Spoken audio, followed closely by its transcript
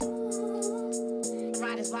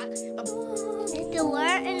The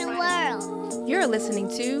Word in the World. You're listening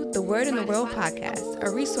to the Word in the World podcast, a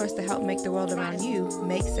resource to help make the world around you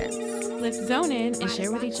make sense. Let's zone in and share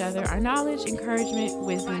with each other our knowledge, encouragement,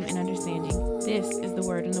 wisdom, and understanding. This is the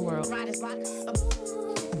Word in the World.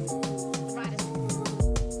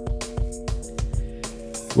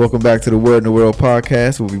 Welcome back to the Word in the World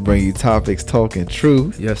podcast, where we bring you topics talking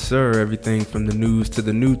truth. Yes, sir. Everything from the news to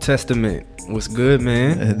the New Testament. What's good,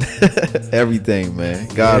 man? Everything, man.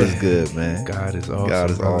 God is good, man. God is awesome. God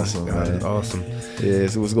is brother. awesome, God man. is awesome. Yeah,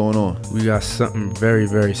 so what's going on? We got something very,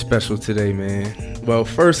 very special today, man. Well,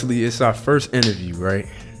 firstly, it's our first interview, right?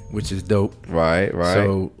 Which is dope. Right.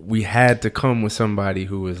 So we had to come with somebody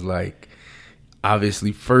who was like,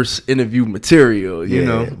 obviously, first interview material, you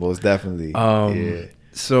know? Most definitely.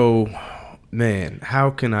 So, man, how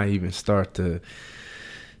can I even start to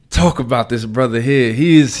talk about this brother here?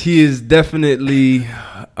 He is definitely,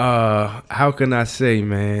 how can I say,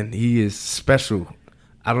 man? He is special.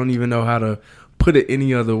 I don't even know how to put it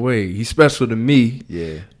any other way. He's special to me.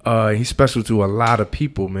 Yeah. He's special to a lot of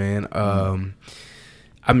people, man.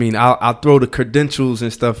 I mean, I'll throw the credentials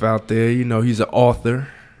and stuff out there. You know, he's an author.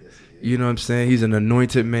 You know what I'm saying? He's an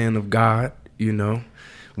anointed man of God, you know.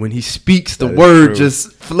 When he speaks, the word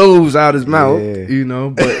just flows out his mouth, you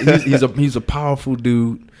know. But he's a powerful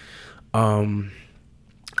dude. I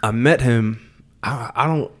met him. I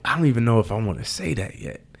don't even know if I want to say that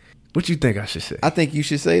yet. What you think I should say? I think you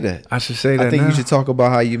should say that. I should say that. I think now? you should talk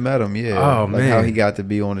about how you met him. Yeah. Oh, like man. how he got to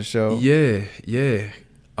be on the show. Yeah.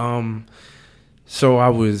 So I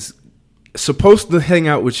was supposed to hang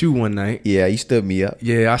out with you one night. Yeah, you stood me up.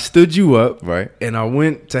 Yeah, I stood you up. Right. And I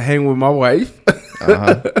went to hang with my wife.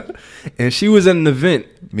 Uh-huh. And she was at an event.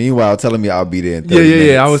 Meanwhile, telling me I'll be there in 30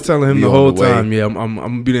 minutes. Yeah. I was telling him Be the on whole the way. time. Yeah, I'm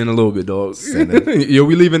gonna be there in a little bit, dog. Yeah,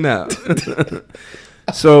 we leaving now.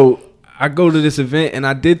 So I go to this event, and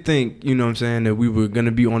I did think, you know what I'm saying, that we were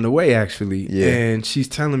gonna be on the way actually. Yeah. And she's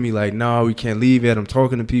telling me like, no, we can't leave yet. I'm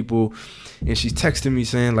talking to people. And she's texting me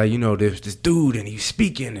saying like, you know, there's this dude and he's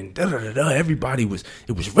speaking and da-da-da-da. Everybody it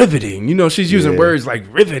was riveting. You know, she's using words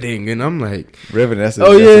like riveting. And I'm like, Riveting, that's a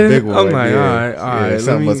big one. I'm right like, there. all right.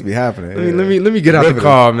 Something must be happening. Let me get out the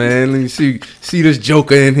car, man. Let me see this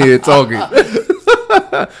joker in here talking.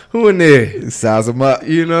 Who in there? Size him up.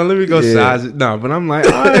 You know, let me go size it. No, but I'm like,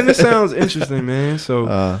 all right, this sounds interesting, man.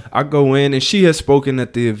 So I go in, and she has spoken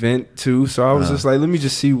at the event too. So I was just like, let me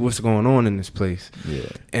just see what's going on in this place. Yeah.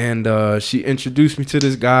 And she introduced me to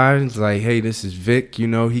this guy. It's like, hey, this is Vic. You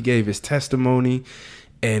know, he gave his testimony.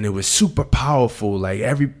 And it was super powerful.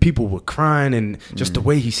 Like people were crying, and just the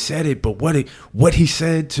way he said it, but what he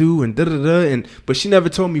said too, and da-da-da. But she never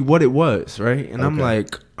told me what it was, right? And I'm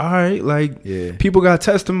like, all right, like people got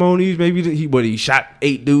testimonies. Maybe he shot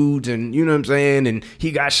 8 dudes, and you know what I'm saying, and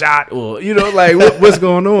he got shot, or you know, like what's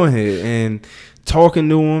going on here? And talking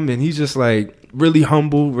to him, and he's just like really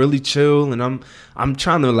humble, really chill, and I'm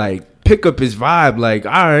trying to like pick up his vibe. Like,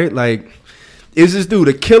 all right, like, is this dude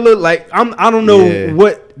a killer? Like, I don't know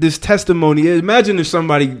what this testimony is. Imagine if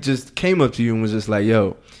somebody just came up to you and was just like,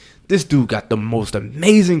 yo, this dude got the most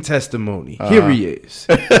amazing testimony. Here he is.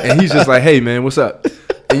 And he's just like, hey, man, what's up?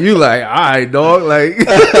 And you like, all right, dog. Like,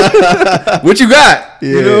 what you got?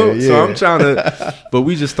 You know? So I'm trying to, but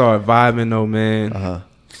we just started vibing though, man.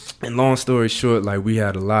 And long story short, like we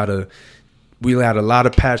had a lot of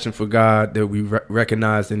passion for God that we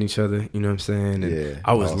recognized in each other, you know what I'm saying? And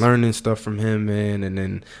I was learning stuff from him, man. And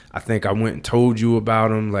then I think I went and told you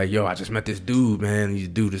about him. Like, yo, I just met this dude, man. This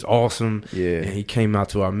dude is awesome. Yeah. And he came out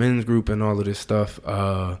to our men's group and all of this stuff.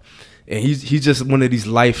 And he's just one of these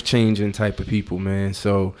life-changing type of people, man.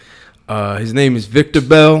 So his name is Victor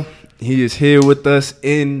Bell. He is here with us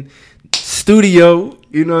in studio.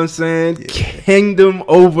 You know what I'm saying? Yeah. Kingdom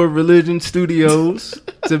Over Religion Studios,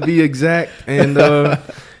 to be exact. And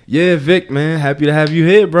Vic, man, happy to have you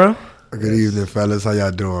here, bro. Good evening, fellas. How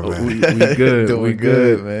y'all doing, man? We good. Doing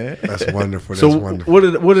good, man. That's wonderful. So wonderful.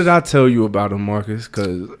 What did I tell you about him, Marcus?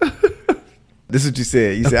 Because this is what you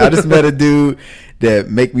said. You said, I just met a dude that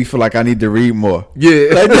make me feel like I need to read more. Yeah.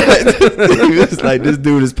 Like that. It's like, this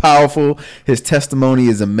dude is powerful. His testimony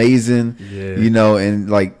is amazing. Yeah. You know, and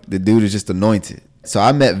like the dude is just anointed. So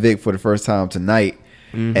I met Vic for the first time tonight.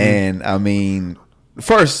 And I mean,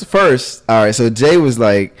 first, all right, so Jay was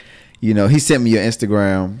like, you know, he sent me your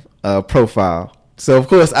Instagram profile. So of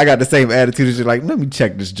course I got the same attitude as you, like, let me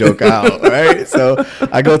check this joke out, right? So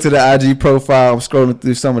I go to the IG profile, I'm scrolling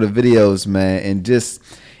through some of the videos, man, and just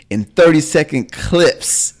in 30-second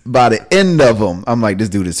clips by the end of them. I'm like, this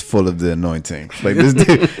dude is full of the anointing. Like this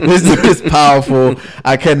dude is powerful.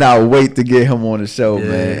 I cannot wait to get him on the show,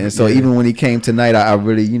 man. And so even when he came tonight, I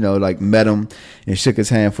really, like met him and shook his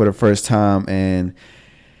hand for the first time. And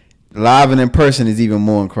live and in person is even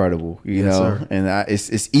more incredible, you know. Sir. And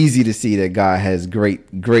it's easy to see that God has great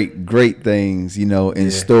things,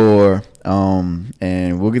 in store.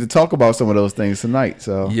 And we'll get to talk about some of those things tonight.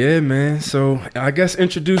 So yeah, man. So I guess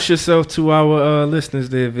introduce yourself to our listeners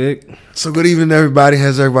there, Vic. So good evening, everybody.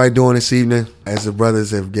 How's everybody doing this evening? As the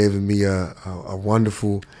brothers have given me a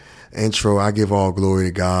wonderful intro, I give all glory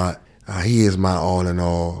to God. He is my all in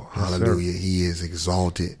all. Yes, hallelujah. Sir. He is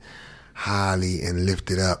exalted highly and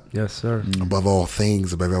lifted up. Yes, sir. Above all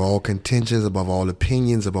things, above all contentions, above all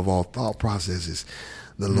opinions, above all thought processes,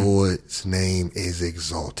 the Lord's name is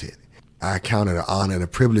exalted. I count it an honor and a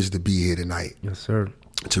privilege to be here tonight. Yes, sir.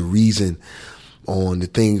 To reason on the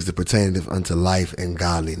things that pertain unto life and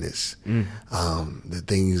godliness, the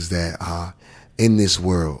things that are in this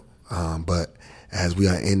world. But as we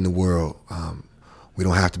are in the world, we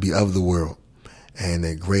don't have to be of the world. And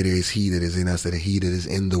that greater is he that is in us than he that is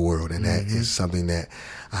in the world. And that is something that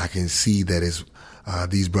I can see that is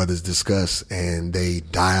these brothers discuss and they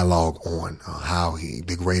dialogue on how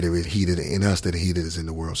the greater is he that is in us than he that is in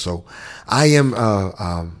the world. So I am,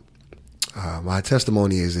 my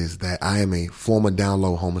testimony is that I am a former down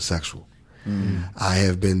low homosexual. I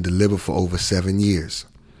have been delivered for over 7 years.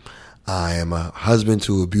 I am a husband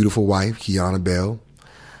to a beautiful wife, Kiana Bell.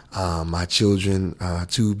 My children,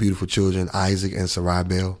 2 beautiful children, Isaac and Sarai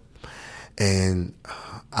Bell. And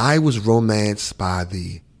I was romanced by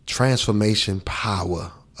the transformation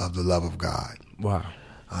power of the love of God. Wow.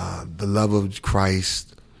 The love of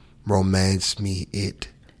Christ romanced me. It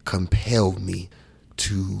compelled me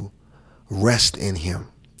to rest in him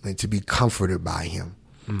and to be comforted by him.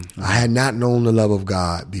 I had not known the love of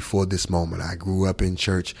God before this moment. I grew up in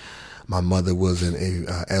church. My mother was an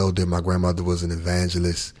elder. My grandmother was an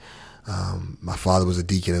evangelist. My father was a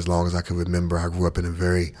deacon as long as I could remember. I grew up in a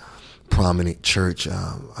very prominent church,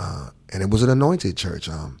 and it was an anointed church.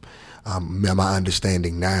 My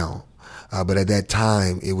understanding now. But at that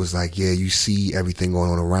time, it was like, you see everything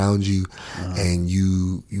going on around you, and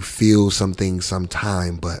you feel some things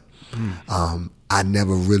sometime, but I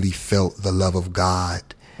never really felt the love of God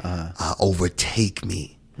overtake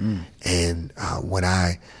me. And when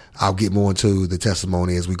I'll get more into the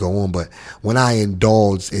testimony as we go on, but when I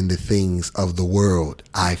indulged in the things of the world,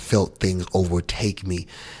 I felt things overtake me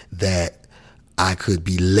that I could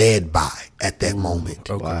be led by at that moment.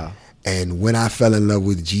 Okay. Wow. And when I fell in love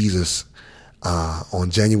with Jesus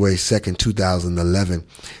on January 2nd, 2011,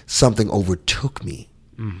 something overtook me.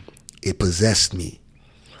 It possessed me,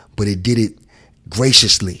 but it did it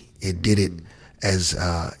graciously. It did it as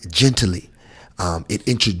gently. It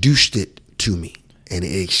introduced it to me. And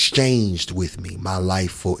it exchanged with me my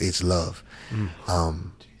life for its love.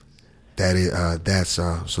 That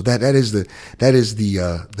is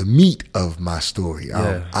the meat of my story.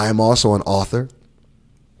 I am also an author.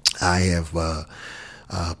 I have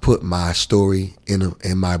put my story in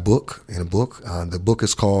a book. The book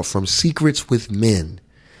is called From Secrets with Men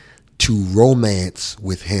to Romance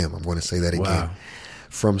with Him. I'm going to say that again. Wow.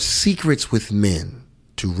 From Secrets with Men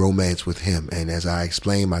to Romance with Him. And as I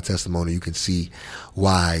explain my testimony, you can see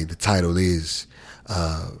why the title is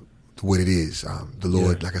what it is. The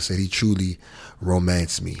Lord, like I said, He truly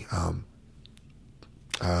romanced me.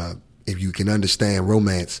 If you can understand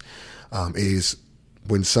romance, is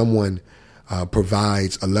when someone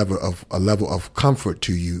provides a level of comfort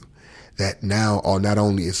to you that now, or not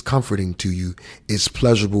only is comforting to you, is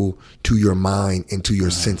pleasurable to your mind and to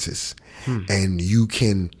your senses. And you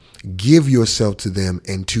can give yourself to them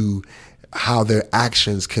and to how their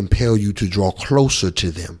actions compel you to draw closer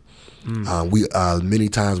to them. We many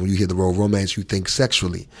times when you hear the word romance, you think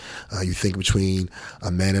sexually. You think between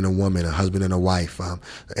a man and a woman, a husband and a wife.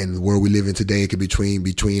 And the world we live in today, it could be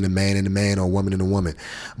between a man and a man or a woman and a woman.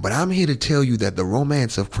 But I'm here to tell you that the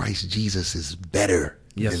romance of Christ Jesus is better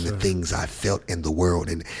than the things I felt in the world,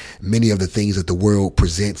 and many of the things that the world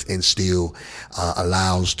presents and still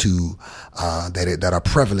allows to that are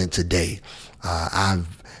prevalent today. I've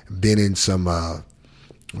been in some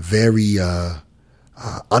very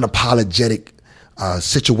unapologetic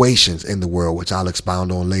situations in the world, which I'll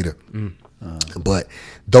expound on later. But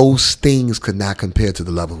those things could not compare to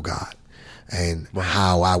the love of God and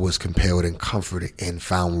how I was compelled and comforted and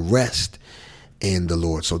found rest in the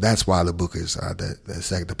Lord. So that's why the book is the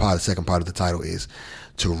second part of the title is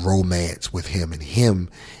To Romance with Him, and Him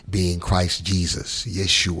being Christ Jesus,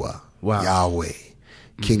 Yeshua, Yahweh,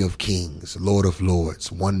 King of Kings, Lord of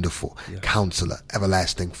Lords, Wonderful, Counselor,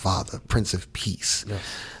 Everlasting Father, Prince of Peace,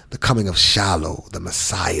 the coming of Shiloh, the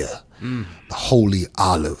Messiah, the Holy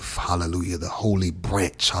Olive, hallelujah, the Holy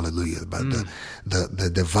Branch, hallelujah, but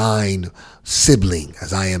the divine sibling,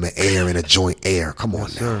 as I am an heir and a joint heir. Come on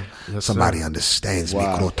now. Somebody understands me.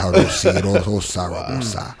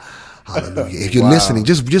 Hallelujah. If you're listening,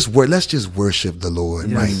 let's just worship the Lord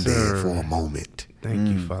there for a moment. Thank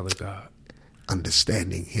you, Father God.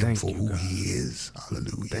 Understanding him for who he is.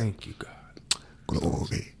 Hallelujah. Thank you, God.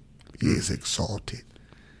 Glory. He is exalted.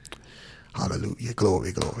 Hallelujah.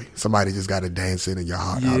 Glory, glory. Somebody just got to dance in your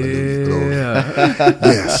heart. Hallelujah. Glory.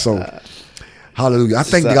 Yes. So, hallelujah. I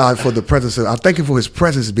thank God for the presence I thank him for his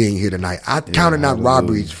presence being here tonight. I count it not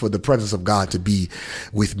robbery for the presence of God to be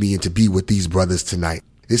with me and to be with these brothers tonight.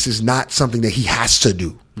 This is not something that he has to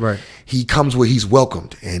do. Right. He comes where he's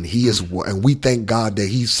welcomed, and and we thank God that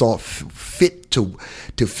he saw fit to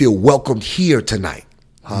feel welcomed here tonight.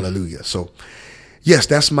 Hallelujah. So, yes,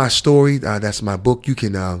 that's my story. That's my book. You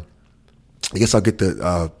can, I guess I'll get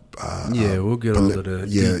the, we'll get all of the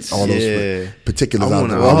deets. all those particulars out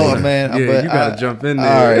there. Oh man, you gotta jump in there.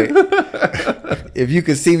 All right. If you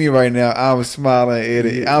could see me right now, I'm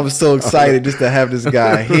smiling. I'm so excited just to have this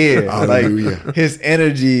guy here. Like his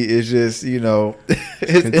energy is just,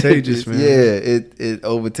 it's contagious, man. Yeah, it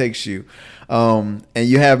overtakes you. And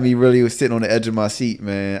you have me really sitting on the edge of my seat,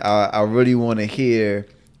 man. I really want to hear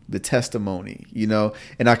the testimony,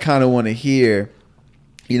 and I kind of want to hear,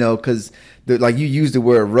 because like you used the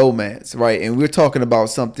word romance, right? And we're talking about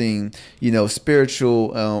something,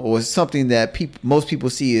 spiritual, or something that most people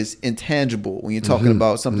see as intangible when you're talking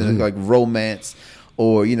about something like romance,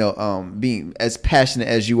 or being as passionate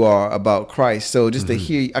as you are about Christ. So just to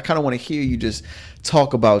hear, I kind of want to hear you just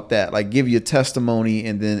talk about that, like give your testimony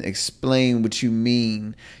and then explain what you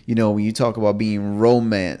mean, when you talk about being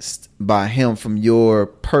romanced by him from your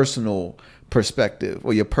personal perspective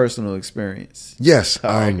or your personal experience. Yes,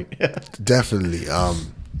 definitely.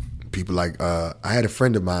 People like I had a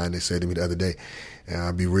friend of mine that said to me the other day, and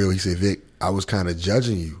I'll be real, he said, Vic, I was kind of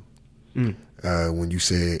judging you when you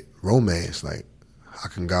said romance. Like, how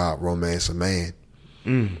can God romance a man?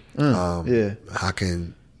 How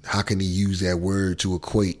can he use that word to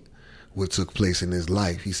equate what took place in his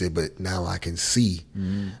life? He said, but now I can see,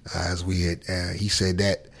 as we had, he said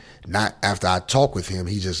that not after I talked with him,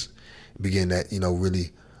 he just began that,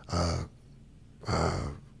 really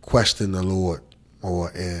question the Lord,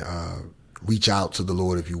 or reach out to the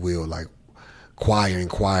Lord, if you will, like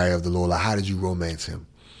inquire of the Lord, like, how did you romance him?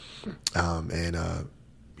 And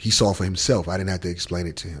he saw for himself. I didn't have to explain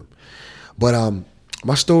it to him. But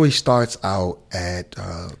my story starts out at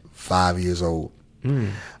 5 years old.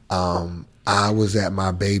 I was at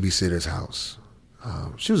my babysitter's house.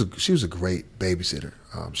 She was a great babysitter.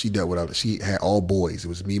 She had all boys. It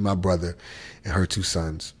was me, my brother, and her two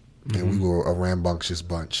sons, and we were a rambunctious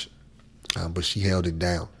bunch. But she held it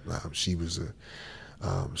down. She was a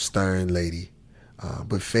stern lady,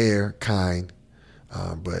 but fair, kind.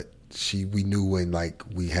 But we knew when, like,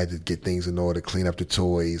 we had to get things in order, clean up the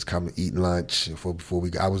toys, come and eat lunch before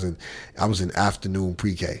we. I was in afternoon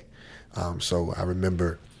pre-K, so I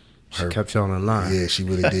remember. She kept you on the line. Yeah, she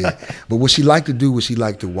really did. But what she liked to do was she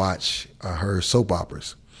liked to watch her soap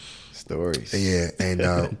operas. Stories. Yeah, and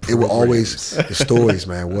it would always, the stories,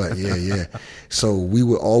 man, what? Yeah. So we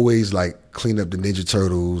would always, like, clean up the Ninja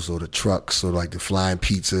Turtles or the trucks or, like, the flying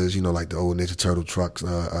pizzas, like the old Ninja Turtle trucks,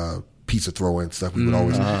 pizza thrower and stuff. We would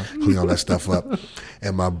always clean all that stuff up.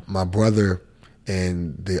 And my brother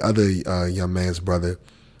and the other young man's brother,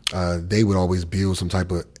 they would always build some type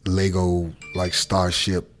of Lego, like,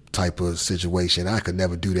 starship type of situation. I could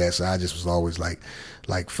never do that, so I just was always like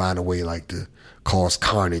find a way, like, to cause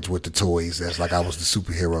carnage with the toys. That's like I was the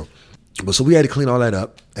superhero. But so we had to clean all that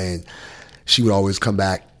up, and she would always come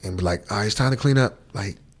back and be like, all right, it's time to clean up,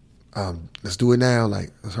 like, let's do it now,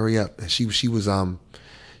 like, let's hurry up. And she was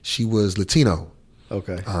Latino.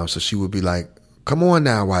 Okay. So she would be like, come on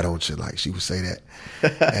now, why don't you? Like, she would say that.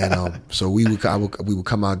 And so we would come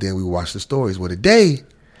out there and we would watch the stories. Well, today,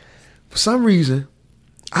 for some reason,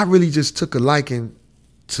 I really just took a liking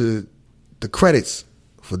to the credits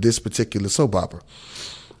for this particular soap opera.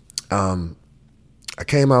 I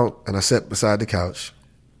came out and I sat beside the couch,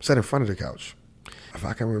 sat in front of the couch. If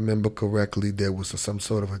I can remember correctly, there was some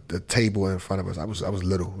sort of a table in front of us. I was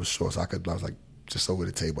little, I was short, so I was like just over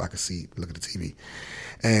the table. I could look at the TV,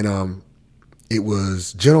 and it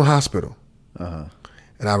was General Hospital.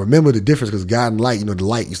 And I remember the difference because Guiding Light, the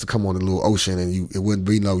light used to come on the little ocean, and it wouldn't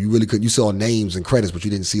be you really couldn't. You saw names and credits, but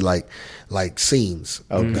you didn't see like scenes.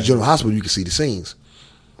 Okay. The General Hospital, you could see the scenes.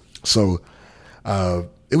 So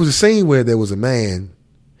It was a scene where there was a man.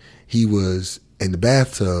 He was in the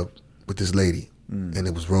bathtub with this lady, and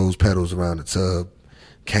it was rose petals around the tub,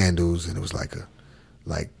 candles, and it was like a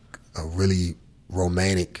really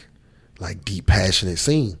romantic, like deep, passionate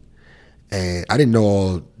scene. And I didn't know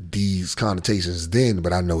all these connotations then,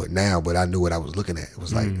 but I know it now. But I knew what I was looking at. It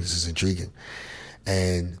was like, this is intriguing.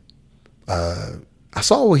 And I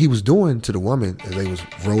saw what he was doing to the woman as they was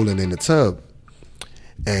rolling in the tub.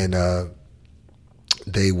 And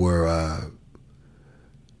they were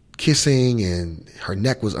kissing, and her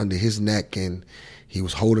neck was under his neck, and he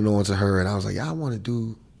was holding on to her. And I was like, I want to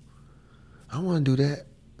do that.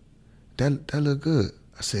 That looked good.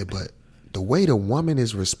 I said, but the way the woman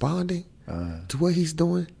is responding to what he's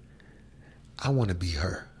doing, I want to be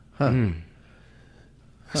her. I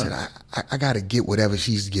said, I got to get whatever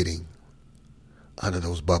she's getting under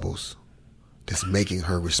those bubbles that's making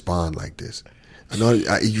her respond like this. I know,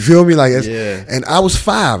 you feel me? Like, and I was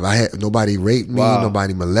 5. I had nobody raped me,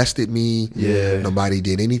 nobody molested me, nobody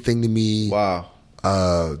did anything to me. Wow.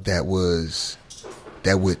 That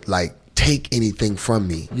would like take anything from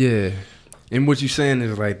me. Yeah. And what you're saying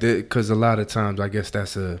is like that, because a lot of times I guess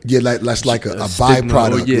that's that's like a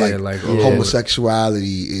byproduct. Like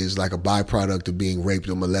homosexuality is like a byproduct of being raped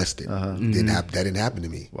or molested. That didn't happen to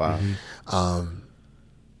me. Wow.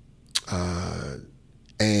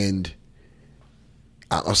 And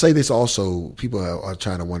I'll say this also. People are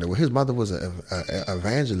trying to wonder. Well, his mother was an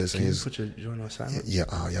evangelist. Can you put your joint on silent? Yeah.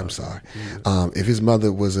 I'm sorry. If his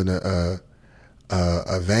mother was an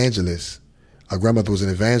evangelist, a grandmother was an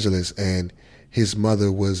evangelist, and his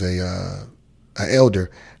mother was a elder,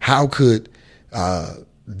 how could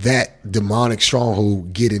that demonic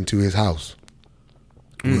stronghold get into his house?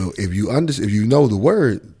 Well, if you know the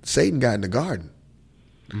word, Satan got in the garden.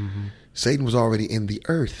 Satan was already in the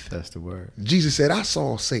earth. That's the word. Jesus said, I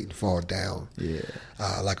saw Satan fall down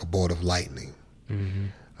like a bolt of lightning.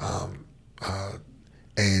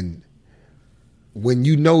 And when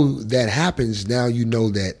you know that happens, now you know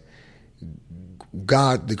that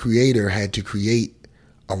God, the creator, had to create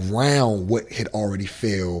around what had already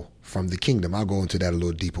fell from the kingdom. I'll go into that a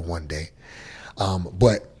little deeper one day.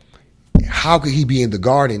 But how could he be in the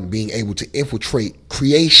garden being able to infiltrate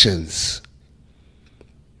creations?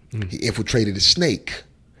 He infiltrated a snake.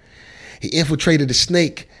 He infiltrated a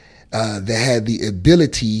snake that had the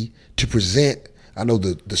ability to present, I know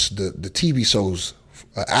the TV shows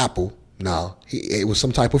apple. No, it was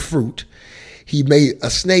some type of fruit. He made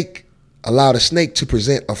allowed a snake to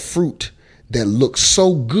present a fruit that looked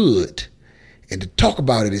so good, and to talk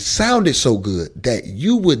about it, it sounded so good that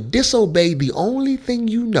you would disobey the only thing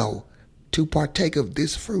you know to partake of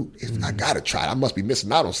this fruit. I gotta try it. I must be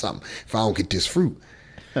missing out on something if I don't get this fruit.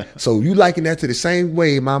 So you liken that to the same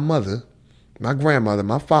way my mother, my grandmother,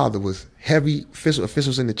 my father was heavy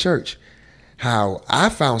officials in the church. How I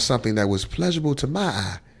found something that was pleasurable to my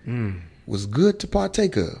eye, was good to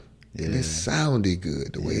partake of. Yeah. And it sounded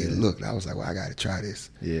good the way it looked. I was like, well, I got to try this.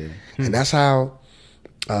 Yeah. And that's how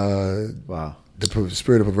the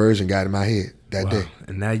spirit of perversion got in my head that day.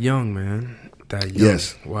 And that young, man. That young.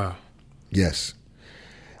 Yes. Wow. Yes.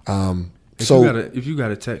 If you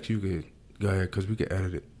got a text, you could go ahead, because we can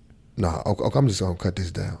edit it. No, okay, I'm just going to cut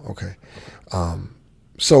this down. Okay.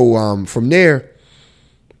 So from there,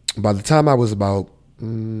 by the time I was about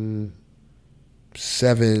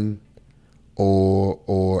 7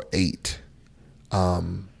 or 8,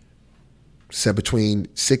 between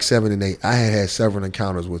 6, 7, and 8, I had several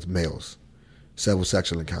encounters with males, several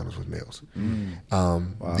sexual encounters with males. Wow.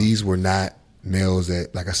 These were not males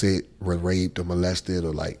that, like I said, were raped or molested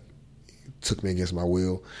or like took me against my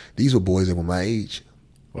will. These were boys that were my age.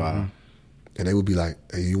 Wow. And they would be like,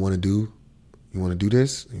 hey, you want to do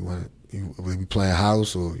this? We playing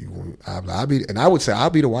house, or I would say, I'll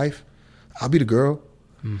be the wife. I'll be the girl.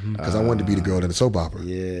 Because I wanted to be the girl in the soap opera.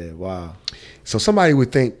 Yeah, wow. So somebody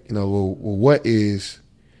would think, well,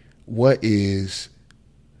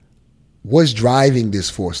 what's driving this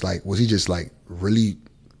force? Like, was he just like really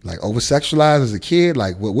like over sexualized as a kid?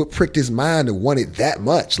 Like, what pricked his mind and wanted that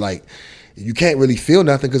much? Like, you can't really feel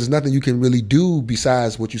nothing because there's nothing you can really do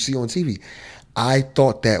besides what you see on TV. I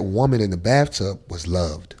thought that woman in the bathtub was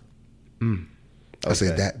loved. I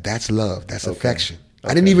said that's love. That's affection.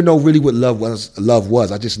 I didn't even know really what love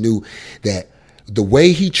was. I just knew that the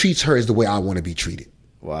way he treats her is the way I want to be treated.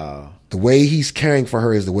 Wow. The way he's caring for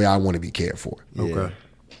her is the way I want to be cared for. Yeah. Okay.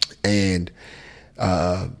 And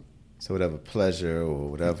so whatever pleasure or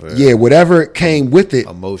whatever. Yeah, whatever came with it.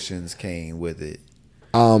 Emotions came with it.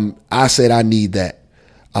 I said I need that.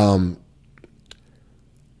 I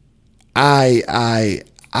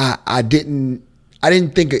I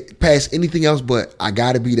didn't think it past anything else, but I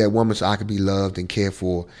got to be that woman so I could be loved and cared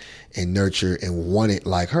for and nurtured and wanted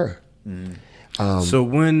like her. So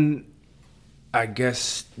when, I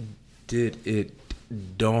guess, did it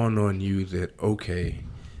dawn on you that, okay,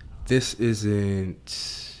 this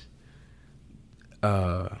isn't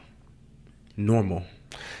normal?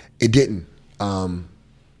 It didn't. In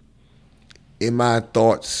my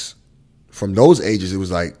thoughts from those ages, it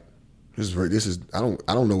was like, this is I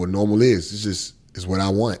don't know what normal is. It's just is what I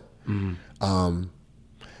want.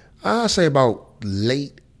 I say about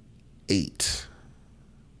late 8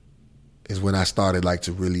 is when I started like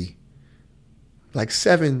to really, like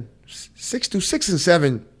 6 and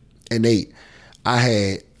 7 and 8. I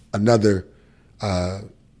had another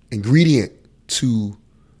ingredient to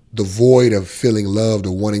the void of feeling loved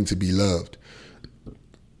or wanting to be loved.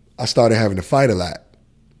 I started having to fight a lot.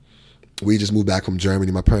 We just moved back from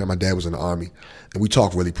Germany. My dad was in the army, and we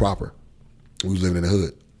talked really proper. We was living in the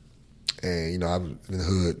hood. And, you know, I was in the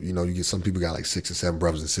hood, you know, you get some people got like 6 or 7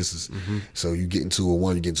 brothers and sisters. So you get into it with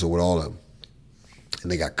one, you get into it with all of them.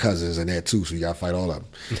 And they got cousins in there too, so you got to fight all of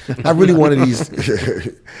them. I really wanted these.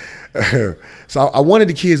 So I wanted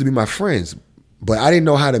the kids to be my friends, but I didn't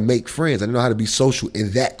know how to make friends. I didn't know how to be social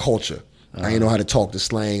in that culture. I didn't know how to talk the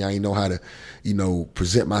slang. I didn't know how to, you know,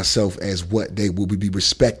 present myself as what they would be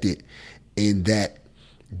respected in that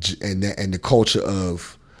and the culture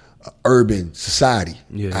of urban society.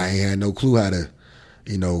 Yeah. I ain't had no clue how to,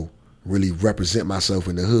 you know, really represent myself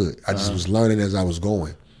in the hood. I just was learning as I was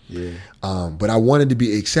going. Yeah. But I wanted to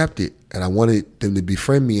be accepted, and I wanted them to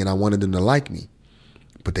befriend me, and I wanted them to like me,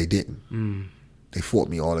 but they didn't. They fought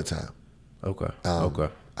me all the time. Okay.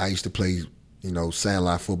 I used to play, you know,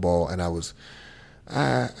 sandlot football, and I'm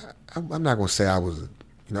not gonna say I was.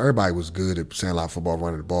 You know, everybody was good at sandlot football,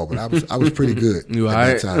 running the ball, but I was pretty good at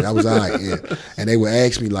that time. I was all right, yeah. And they would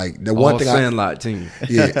ask me like the one thing sandlot team.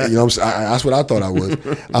 Yeah, you know, that's what I thought I was.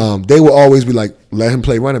 They would always be like, let him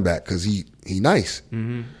play running back because he nice.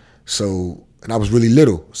 So, and I was really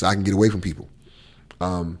little, so I can get away from people.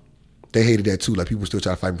 They hated that too. Like people still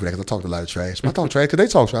try to fight me for that because I talked a lot of trash. I talk trash because they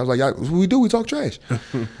talk trash. I was like, what we do? We talk trash.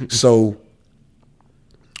 So.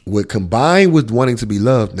 What combined with wanting to be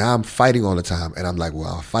loved, now I'm fighting all the time. And I'm like, well,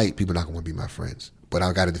 I'll fight. People not going to be my friends. But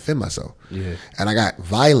I got to defend myself. Yeah. And I got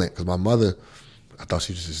violent because my mother, I thought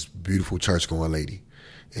she was this beautiful church-going lady.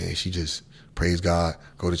 And she just praise God,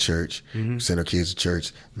 go to church, send her kids to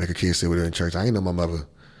church, make her kids sit with her in church. I didn't know my mother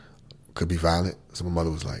could be violent. So my mother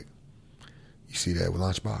was like, you see that with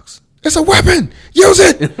Lunchbox? It's a weapon. Use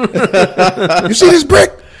it. You see this brick?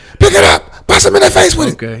 Pick it up. Bust him in the face with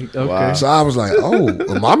it. Okay. Wow. So I was like, oh,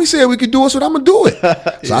 well, mommy said we could do it, so I'm going to do it.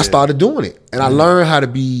 So I started doing it. And I learned how to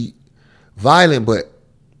be violent, but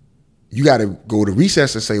you got to go to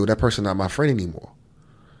recess and say, well, that person not my friend anymore.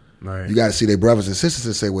 Right. You got to see their brothers and sisters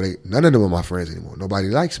and say, well, none of them are my friends anymore. Nobody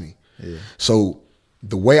likes me. Yeah. So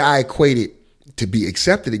the way I equated to be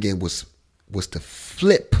accepted again was to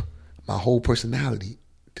flip my whole personality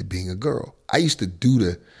to being a girl. I used to do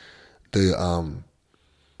the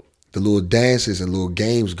little dances and little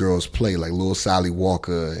games girls play, like Little Sally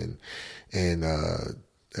Walker and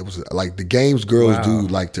it was like the games girls do,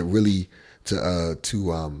 like to really to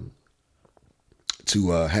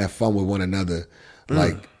have fun with one another,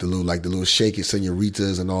 like the little shake it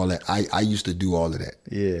senoritas and all that. I used to do all of that.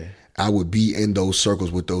 Yeah, I would be in those circles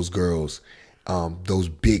with those girls, those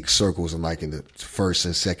big circles, and like in the 1st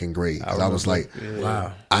and 2nd grade. I was like,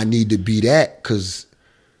 wow, I need to be that because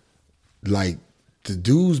like. The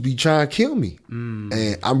dudes be trying to kill me.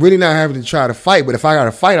 And I'm really not having to try to fight, but if I got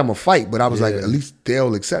to fight, I'm going to fight. But I was like, at least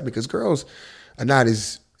they'll accept me because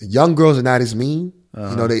young girls are not as mean.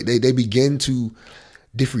 You know, they begin to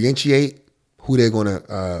differentiate who they're going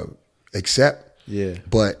to accept. Yeah.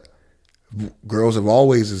 But girls have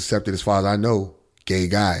always accepted, as far as I know, gay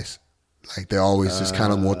guys. Like they're always just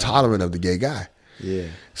kind of more tolerant of the gay guy. Yeah.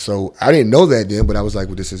 So I didn't know that then, but I was like,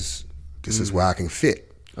 well, this is where I can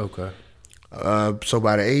fit. Okay. So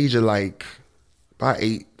by the age of like about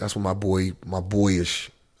 8, that's when my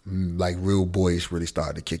boyish, like real boyish, really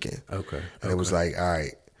started to kick in. Okay. And it was like, all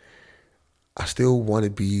right, I still want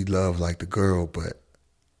to be loved like the girl, but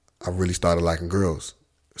I really started liking girls.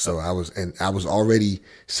 So I was already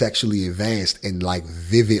sexually advanced in like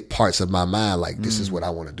vivid parts of my mind. Like, this is what I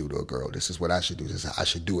want to do to a girl. This is what I should do. This is how I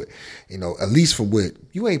should do it. You know, at least from what,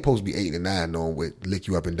 you ain't supposed to be 8 and 9 knowing what lick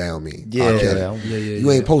you up and down mean. Yeah. You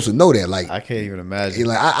ain't supposed to know that. Like, I can't even imagine.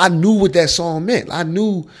 Like, I knew what that song meant. I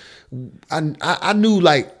knew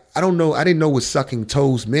like, I didn't know what sucking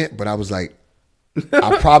toes meant, but I was like,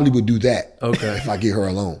 I probably would do that if I get her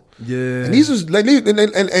alone. Yeah. And these was like,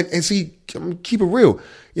 and see, keep it real.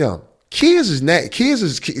 Yeah. kids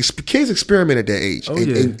experiment at that age. Oh,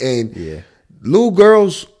 and little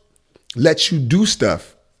girls let you do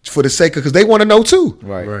stuff for the sake of, because they want to know too.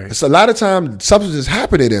 Right. So a lot of times substances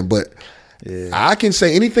happen to them, but I can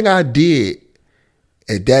say anything I did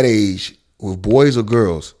at that age with boys or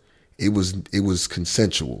girls, it was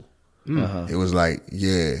consensual. It was like,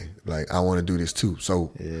 like I want to do this too.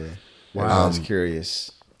 So Wow, I was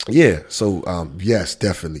curious. Yeah. So yes,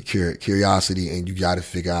 definitely curiosity, and you got to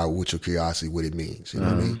figure out what your curiosity, what it means. You know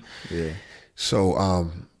what I mean? Yeah. So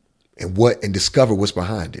and discover what's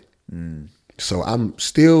behind it. So I'm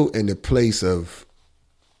still in the place of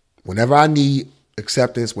whenever I need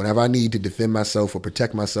acceptance, whenever I need to defend myself or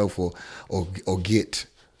protect myself or get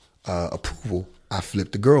approval, I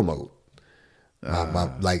flip the girl mode.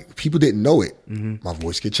 Like people didn't know it. My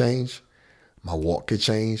voice could change, my walk could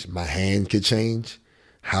change, my hand could change,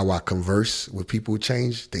 how I converse with people would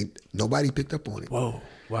change. Nobody picked up on it. Whoa,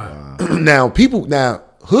 wow. Now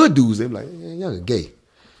hood dudes, they be like, young and gay.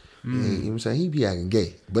 You know what I'm saying? He be acting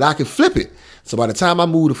gay. But I could flip it. So by the time I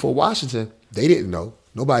moved to Fort Washington, they didn't know.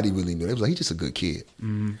 Nobody really knew. They was like, he's just a good kid.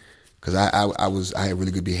 Because I had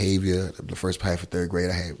really good behavior. The first half of third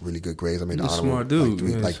grade, I had really good grades. I made the honor roll. Smart dude.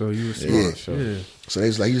 So you were smart. Yeah. So they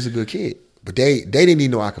was like, he's just a good kid. But they didn't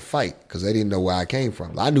even know I could fight because they didn't know where I came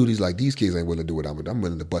from. I knew these kids ain't willing to do what I'm doing. I'm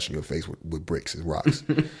willing to bust in your face with bricks and rocks.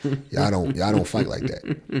 y'all don't fight like that.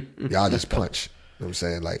 Y'all just punch. You know what I'm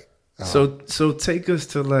saying? Like. So take us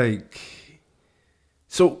to like.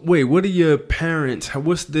 So wait, what are your parents?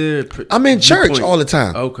 What's their? I'm in church all the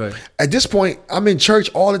time. Okay. At this point, I'm in church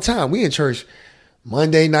all the time. We in church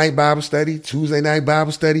Monday night Bible study, Tuesday night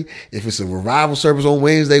Bible study. If it's a revival service on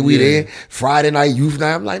Wednesday, we there. Friday night youth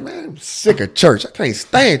night. I'm like, man, I'm sick of church. I can't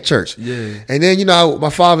stand church. Yeah. And then my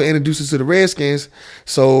father introduced us to the Redskins,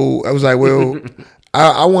 so I was like, well.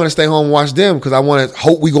 I want to stay home and watch them because I want to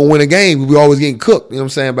hope we going to win a game. We always getting cooked. You know what I'm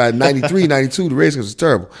saying? By 93, 92, the Redskins was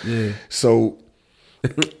terrible. Yeah. So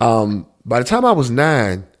by the time I was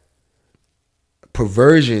 9,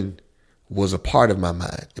 perversion was a part of my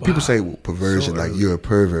mind. And people say perversion, like you're a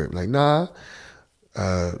pervert. Like, nah.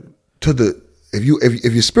 If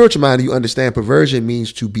you're spiritual minded, you understand perversion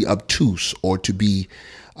means to be obtuse or to be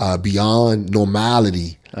beyond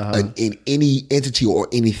normality in any entity or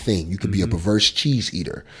anything. You could be a perverse cheese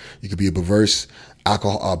eater. You could be a perverse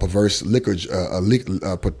perverse liquor,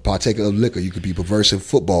 partaker of liquor. You could be perverse in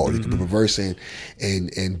football. You could be perverse in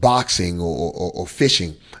boxing or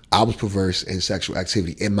fishing. I was perverse in sexual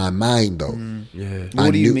activity in my mind, though. Yeah.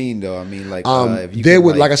 What do you mean, though? I mean, like, if you there could,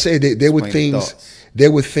 were, like I said, there were things.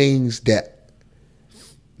 There were things that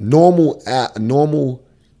normal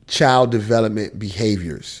child development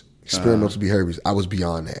behaviors, experimental behaviors. I was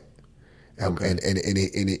beyond that, and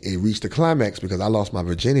it reached the climax because I lost my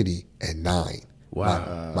virginity at 9.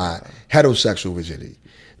 Wow. My heterosexual virginity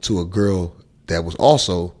to a girl that was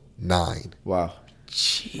also 9. Wow.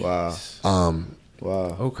 Jeez. Wow.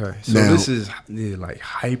 Wow. Okay. So Now, this is like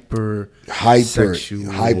hypersexual.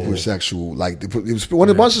 Hypersexual. Like it was when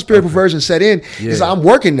a bunch of spirit perversion set in. It's like I'm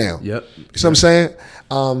working now. Yep. You know what I'm saying?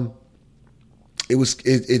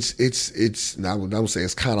 It's I would say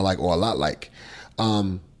it's kind of like, or a lot like,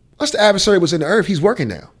 once the adversary was in the earth, he's working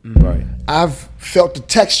now. Right. I've felt the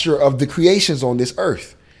texture of the creations on this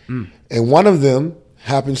earth. And one of them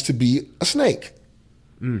happens to be a snake.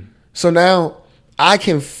 So now I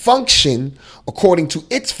can function according to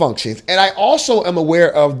its functions. And I also am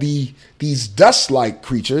aware of these dust-like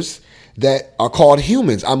creatures that are called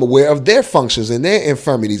humans. I'm aware of their functions and their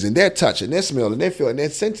infirmities and their touch and their smell and their feel and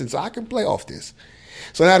their senses. So I can play off this.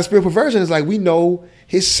 So now the spirit perversion is like we know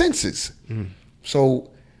his senses. So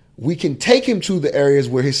we can take him to the areas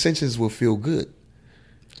where his senses will feel good.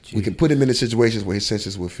 Jeez. We can put him in the situations where his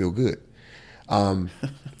senses will feel good.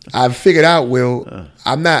 I've figured out,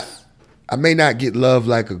 I may not get love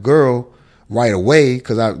like a girl right away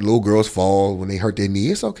because little girls fall when they hurt their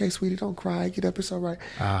knee. It's okay, sweetie, don't cry. Get up, it's all right.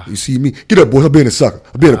 You see me? Get up, boy. I'm being a sucker.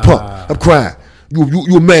 I'm being a punk. I'm crying.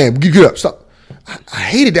 You a man. Get up. Stop. I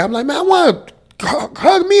hated that. I'm like, man, I want to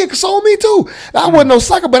hug me and console me too. I wasn't no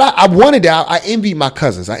sucker, but I wanted that. I envied my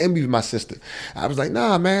cousins. I envied my sister. I was like,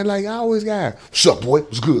 nah, man, like I always got, what's up, boy?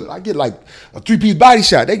 What's good? I get like a 3-piece body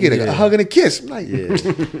shot. They get a hug and a kiss. I'm like,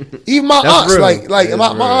 even my aunts, real. like my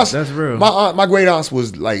aunts. That's real. My great aunts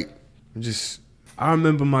was like, just. I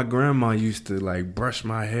remember my grandma used to like brush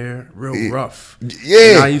my hair real rough.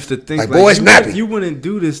 Yeah. And I used to think like boy, it's nappy. You wouldn't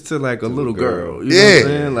do this to like a little girl. You know what I'm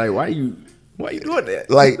saying? Like, why you doing that?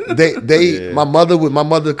 Like they my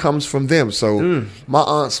mother comes from them. So my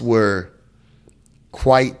aunts were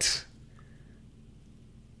quite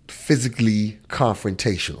physically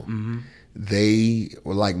confrontational. they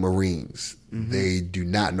were like Marines. They do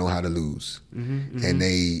not know how to lose, and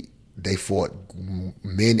they fought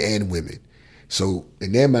men and women. So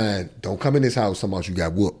in their mind, don't come in this house talking about you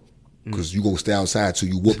got whooped, because you gonna stay outside till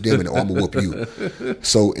you whoop them, and I'm gonna whoop you.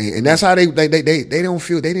 So and that's how they don't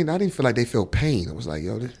feel. I didn't feel like they felt pain. I was like,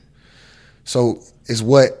 yo, so it's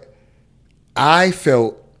what I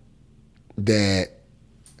felt that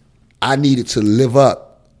I needed to live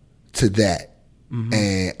up to that,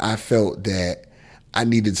 and I felt that I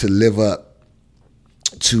needed to live up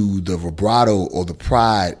to the vibrato or the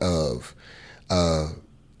pride of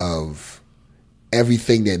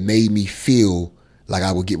everything that made me feel like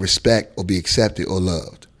I would get respect or be accepted or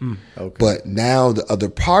loved. Okay. But now the other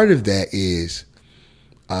part of that is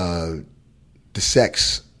the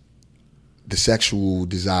sexual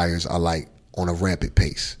desires are like on a rampant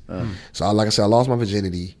pace. So like I said, I lost my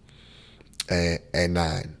virginity at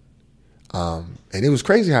 9. And it was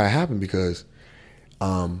crazy how it happened because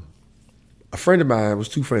a friend of mine, it was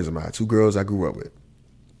 2 friends of mine, 2 girls I grew up with.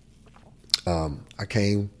 I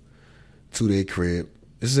came to their crib.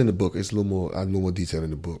 This is in the book. It's a little more detail in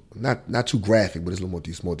the book. Not too graphic, but it's a little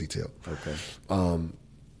more detail. Okay.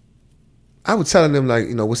 I was telling them, like,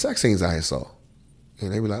 what sex scenes I had saw.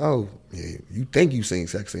 And they were like, oh, yeah, you think you seen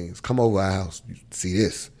sex scenes. Come over our house. You see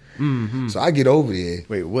this. So I get over there.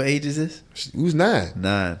 Wait, what age is this? It was 9.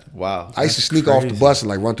 9. Wow. I used to sneak off the bus and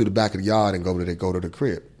like run through the back of the yard and go to the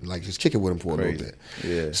crib. Like just kick it with them for a little bit.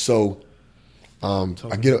 Yeah. So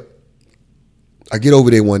I get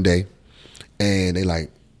over there one day and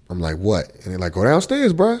I'm like, what? And they're like, go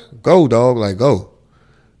downstairs, bro. Go, dog. Like, go.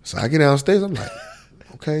 So I get downstairs. I'm like,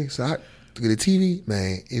 okay. So I look at the TV,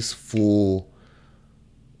 man. It's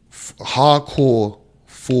hardcore,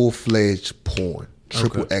 full-fledged porn.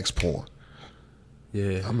 Triple X porn.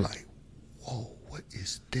 Yeah. I'm like, whoa, what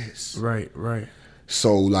is this? Right.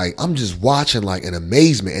 So like I'm just watching like in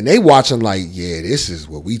amazement, and they watching like, yeah, this is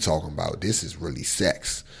what we talking about. This is really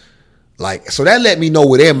sex. Like, so that let me know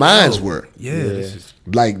where their minds were. Yeah. This is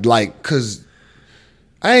Like, cause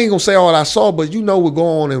I ain't gonna say all I saw, but what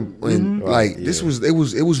going on, and like this was it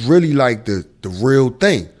was really like the real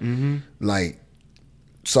thing. Like,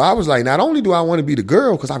 so I was like, not only do I want to be the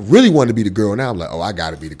girl, because I really want to be the girl now. I'm like, oh, I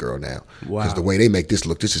got to be the girl now. Wow. Because the way they make this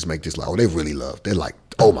look, this just make this like, oh, they really love. They're like,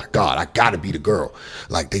 oh my God, I got to be the girl.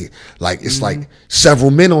 Like it's like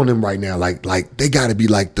several men on them right now. Like they got to be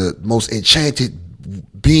like the most enchanted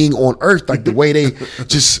being on earth. Like the way they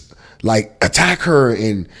just like attack her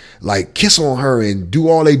and like kiss on her and do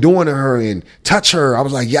all they doing to her and touch her. I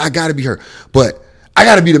was like, yeah, I got to be her. But I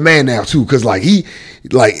gotta be the man now too, cause he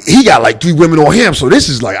got like 3 women on him. So this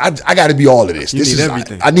is like I gotta be all of this. This is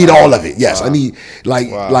everything. I need all of it. Yes, I need like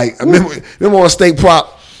remember on State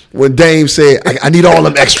Prop when Dame said I need all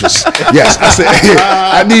them extras. Yes, I said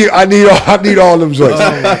I need all them joints.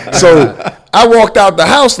 So I walked out the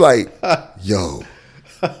house like, yo,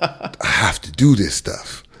 I have to do this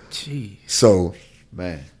stuff. Jeez. So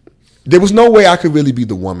Man, there was no way I could really be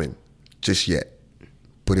the woman just yet.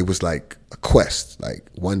 But it was like a quest. Like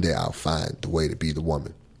one day I'll find the way to be the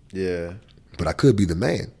woman. yeah. But I could be the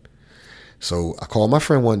man. So I called my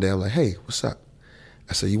friend one day. I'm like, hey, what's up?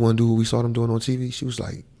 I said, you want to do what we saw them doing on TV? She was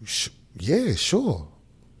like, yeah, sure.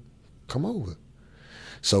 Come over.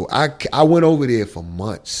 So I went over there for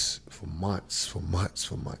months. And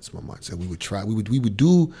we would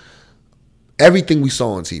do everything we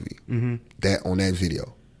saw on TV, that on that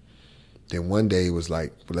video. Then one day it was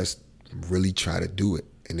like, well, let's really try to do it.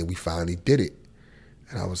 And then we finally did it.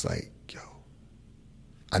 And I was like, yo,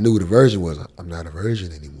 I knew what a virgin was. I'm not a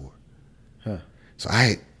virgin anymore. Huh. So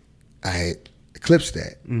I had eclipsed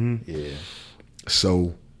that. Yeah.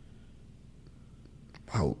 So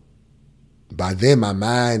by then my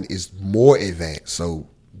mind is more advanced. So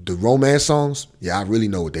the romance songs, yeah, I really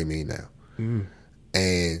know what they mean now.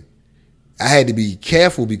 And I had to be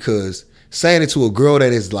careful because saying it to a girl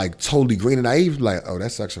that is like totally green and naive, like, oh,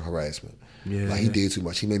 that's sexual harassment. Yeah. Like he did too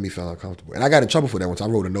much. He made me feel uncomfortable. And I got in trouble for that once. I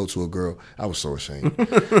wrote a note to a girl. I was so ashamed.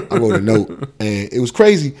 I wrote a note. And it was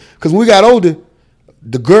crazy because when we got older,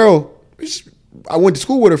 the girl, I went to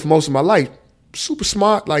school with her for most of my life. Super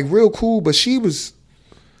smart, like real cool, but she was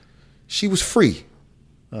free.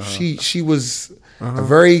 She was a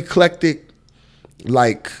very eclectic,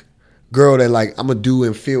 like, girl that like I'm gonna do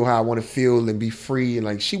and feel how I want to feel and be free. And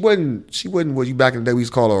like she wasn't what you back in the day we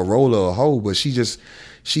used to call her a roller or a hoe, but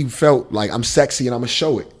she felt like I'm sexy and I'm gonna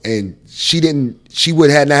show it. And she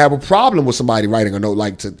had not have a problem with somebody writing a note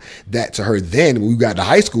like to her then when we got to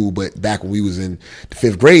high school. But back when we was in the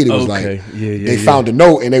 5th grade, it was like they found a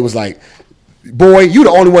note and they was like, boy, you the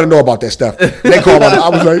only one to know about that stuff. They called I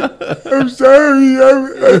was like, I'm sorry.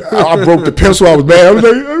 I broke the pencil. I was mad. I was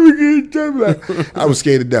like, I was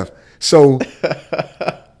scared to death. So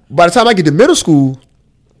by the time I get to middle school,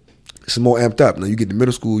 it's more amped up. Now you get to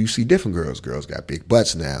middle school, you see different girls. Girls got big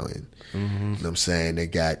butts now, and you know what I'm saying, they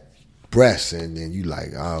got breasts, and then you like,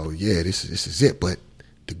 oh yeah, this is it. But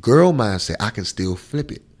the girl mindset, I can still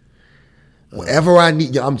flip it. Whenever I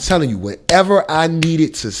need, I'm telling you, whenever I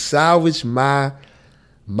needed to salvage my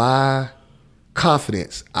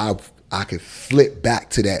confidence, I could flip back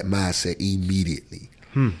to that mindset immediately.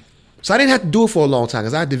 So I didn't have to do it for a long time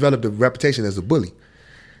because I developed a reputation as a bully.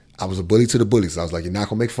 I was a bully to the bullies. I was like, you're not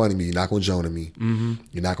gonna make fun of me. You're not gonna join me.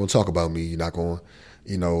 You're not gonna talk about me. You're not gonna,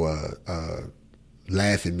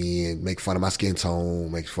 laugh at me and make fun of my skin tone,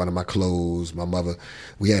 make fun of my clothes. My mother,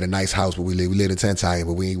 we had a nice house, but we lived in Tantine,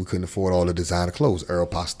 but we couldn't afford all the designer clothes. Earl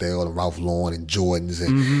Postel and Ralph Lauren and Jordans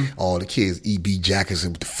and all the kids, EB jackets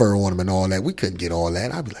and with the fur on them and all that. We couldn't get all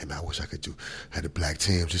that. I'd be like, man, I wish I could had the black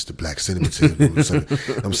Timbs, just the black cinnamon Timbs.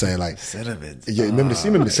 I'm saying, like, Cinnamon. Yeah, remember the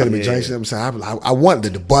cinnamon joints? You know what I'm saying, I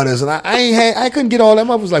wanted the butters, and I couldn't get all that.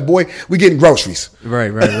 My mother was like, boy, we getting groceries.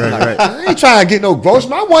 Right. I ain't trying to get no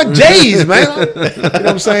groceries. I want J's, man. You know what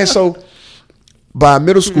I'm saying? So by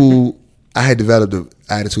middle school, I had developed the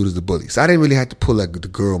attitude as the bully. So I didn't really have to pull like the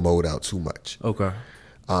girl mode out too much. Okay.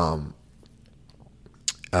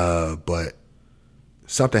 But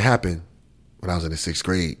something happened when I was in the 6th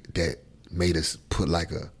grade that made us put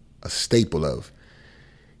like a staple of,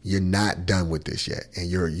 you're not done with this yet, and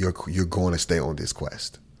you're going to stay on this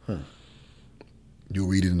quest. You'll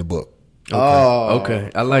read it in the book. Okay.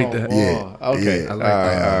 I like that. Yeah. Okay. Yeah. All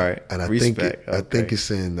right. And I Respect. think it's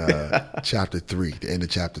in chapter 3, the end of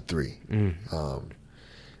chapter 3.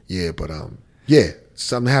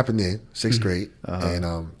 Something happened in 6th grade,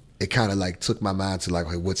 and it kind of like took my mind to like,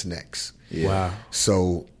 hey, what's next? Yeah. Wow.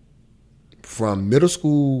 So from middle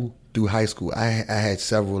school through high school, I had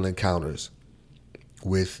several encounters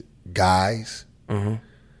with guys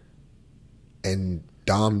and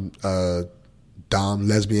dom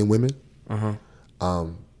lesbian women.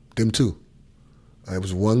 Them too. There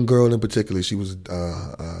was one girl in particular. She was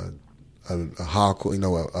a hardcore,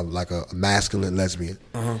 like a masculine lesbian,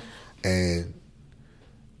 and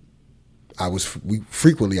I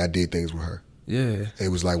did things with her. Yeah. It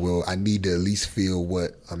was like, well, I need to at least feel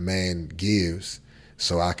what a man gives,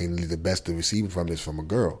 so I can the best to receive from this from a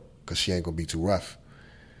girl, because she ain't gonna be too rough.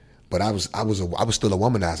 But I was still a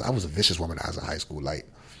womanizer. I was a vicious womanizer in high school. Like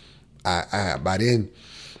I by then,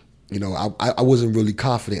 I wasn't really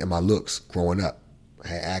confident in my looks growing up. I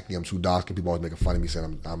had acne. I'm too dark, and people always making fun of me,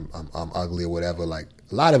 saying I'm ugly or whatever. Like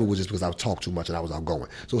a lot of it was just because I talked too much and I was outgoing.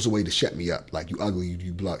 So it's a way to shut me up. Like, you ugly,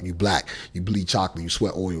 you black, you bleed chocolate, you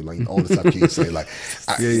sweat oil, like all the stuff kids say. Like,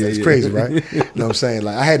 it's crazy, right? You know what I'm saying?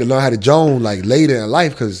 Like, I had to learn how to joan like later in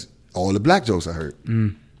life because all the black jokes I heard.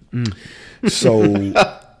 So.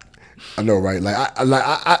 I know, right? Like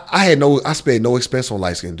I spared no expense on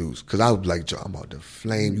light skinned dudes, because I was like, Joe, I'm about to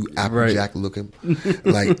flame you, Applejack looking.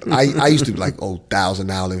 Like I used to be like,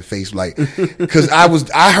 $1,000 in face, like, because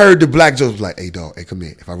I heard the black jokes like, hey dog, hey come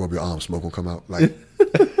here, if I rub your arm, smoke will come out. Like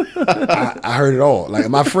I heard it all. Like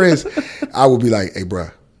my friends, I would be like, hey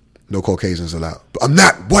bruh, no Caucasians allowed. But I'm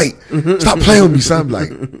not white. Stop playing with me, son. I'm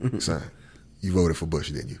like, son, you voted for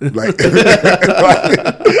Bush, didn't you? Like,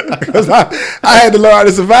 because I had to learn how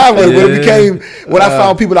to survive with it. When it became, when I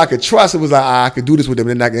found people I could trust, it was like, I could do this with them.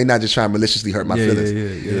 They're not just trying to maliciously hurt my feelings.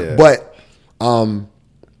 Yeah. But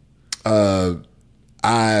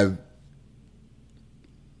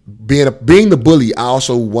being the bully, I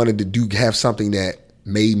also wanted to have something that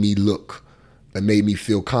made me look, that made me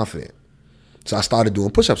feel confident. So I started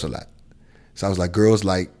doing push-ups a lot. So I was like, girls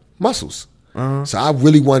like muscles. So I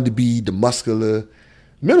really wanted to be the muscular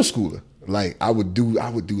middle schooler. Like I would do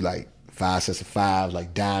like 5 sets of 5,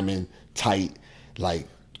 like diamond, tight, like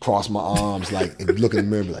cross my arms, like, and look in the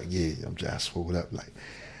mirror and be like, yeah, I'm just swole up. Like,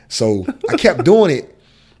 so I kept doing it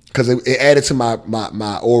because it added to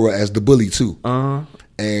my aura as the bully too.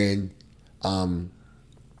 And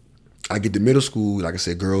I get to middle school, like I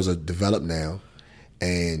said, girls are developed now,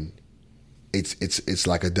 and it's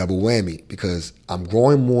like a double whammy, because I'm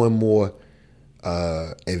growing more and more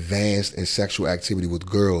advanced in sexual activity with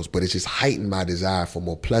girls, but it's just heightened my desire for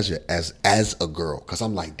more pleasure as a girl, because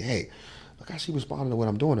I'm like, dang, look how she responded to what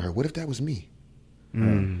I'm doing to her. What if that was me?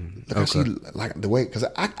 Look how she, like the way, because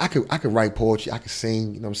I could write poetry, I could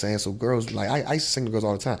sing, you know what I'm saying? So girls, like I used to sing to girls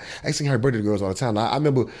all the time. I used to sing happy birthday to girls all the time. I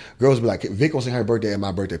remember girls would be like, Vic gonna sing happy birthday at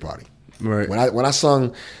my birthday party. Right. When I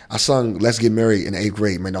sung "Let's Get Married" in the 8th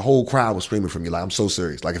grade, man, the whole crowd was screaming for me. Like, I'm so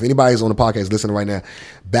serious. Like, if anybody's on the podcast listening right now,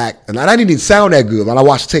 and I didn't even sound that good. When I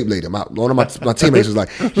watched the tape later, one of my teammates was like,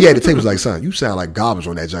 he had the tape, was like, son, you sound like garbage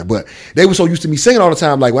on that joint. But they were so used to me singing all the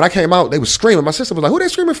time. Like, when I came out, they was screaming. My sister was like, who they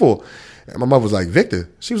screaming for? And my mother was like, Victor.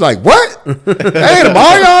 She was like, what? That ain't a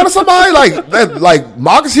Marion or somebody? Like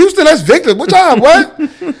Marcus Houston, that's Victor. What time? What?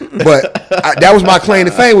 But that was my claim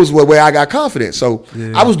to fame, was where I got confidence. So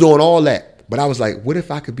I was doing all that. But I was like, what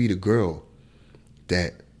if I could be the girl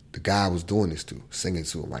that the guy was doing this to, singing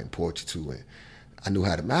to, and writing poetry to? And I knew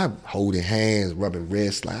how to, holding hands, rubbing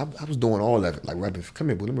wrists. Like, I was doing all of it. Like, rubbing, come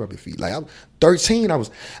here, boy, let me rub your feet. Like, I'm 13.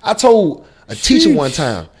 I told a teacher one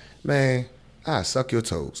time, man, I suck your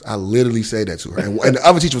toes. I literally said that to her. And the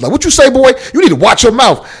other teacher was like, what you say, boy? You need to watch your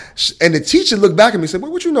mouth. And the teacher looked back at me and said,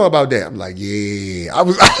 well, what you know about that? I'm like, yeah. I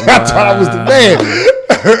thought I was the man.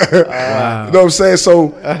 Wow. You know what I'm saying?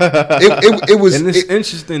 So it was. And it's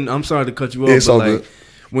interesting. I'm sorry to cut you off, but like,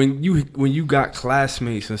 when you got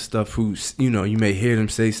classmates and stuff who, you know, you may hear them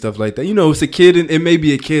say stuff like that. You know, it's a kid, it may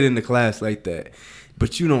be a kid in the class like that,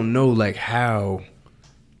 but you don't know like how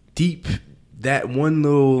deep that one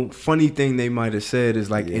little funny thing they might have said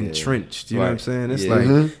is like entrenched. You know what I'm saying? It's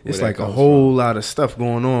like it's like a whole lot of stuff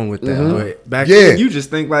going on with that. But back then, you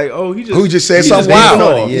just think like, oh, he just said something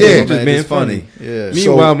wild. He just being funny. Yeah.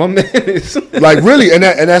 Meanwhile, my man is like really, and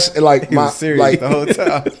that's like he was serious like the whole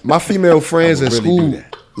time. My female friends in school,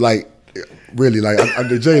 like. Really, like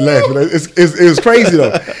Jay laughing. It was crazy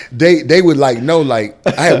though. They would like know. Like,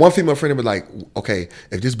 I had one female friend that was like, okay,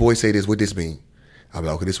 if this boy say this, what this mean? I'm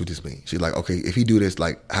like, okay, this what this mean. She's like, okay, if he do this,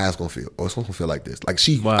 like, how it's gonna feel? Oh, it's gonna feel like this. Like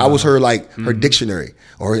I was her like her dictionary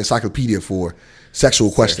or her encyclopedia for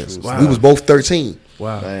sexual questions. Wow. We was both 13.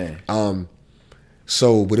 Wow. Man.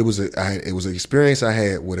 So, but it was an experience I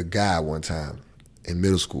had with a guy one time in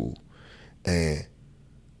middle school, and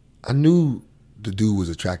I knew the dude was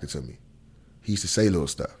attracted to me. He used to say little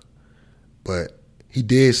stuff, but he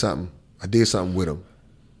did something. I did something with him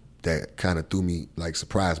that kind of threw me, like,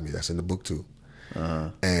 surprised me. That's in the book too.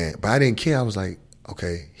 But I didn't care. I was like,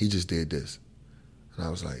 okay, he just did this, and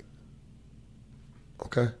I was like,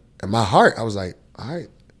 okay. In my heart, I was like, all right,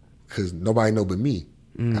 because nobody know but me,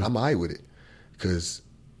 and I'm all right with it, because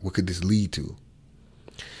what could this lead to?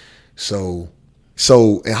 So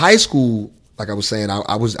in high school, like I was saying,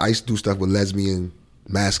 I used to do stuff with lesbian,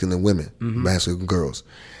 masculine women, masculine girls.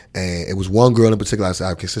 And it was one girl in particular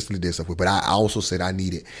I consistently did stuff with, but I also said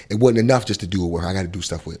it wasn't enough just to do it with her. I got to do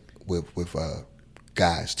stuff with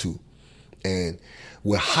guys too. And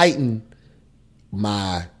what heightened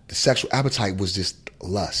the sexual appetite was just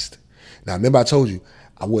lust. Now, remember I told you,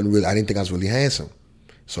 I didn't think I was really handsome.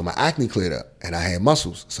 So my acne cleared up and I had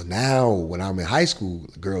muscles. So now when I'm in high school,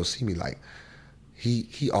 the girls see me like,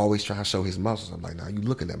 he always trying to show his muscles. I'm like, nah, you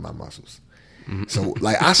looking at my muscles. So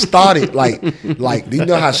like I started like you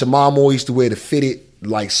know how Shamamo used to wear the fitted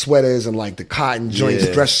like sweaters and like the cotton joints,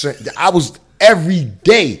 dress. I was every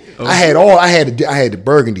day. Okay. I had the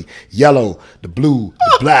burgundy, yellow, the blue,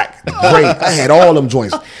 the black, the gray. I had all them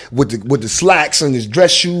joints with the slacks and his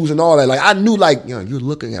dress shoes and all that. Like I knew, like, you know, you're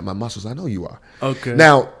looking at my muscles. I know you are. Okay.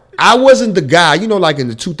 Now I wasn't the guy, you know, like in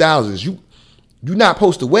the 2000s, you're not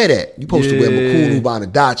supposed to wear that. You're supposed to wear Makunu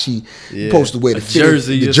Banadachi. You're supposed to wear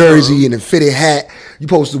the jersey and the fitted hat. You're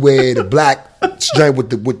supposed to wear the black strap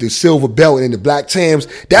with the silver belt and the black Timbs.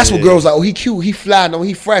 That's what girls like. Oh, he cute. He fly. No,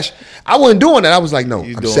 he fresh. I wasn't doing that. I was like, no,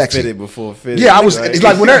 I'm sexy. Fitted before fitted. Yeah, I was. Right? It's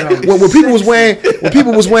like when people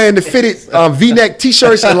was wearing the fitted V-neck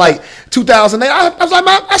T-shirts in like 2008. I was like,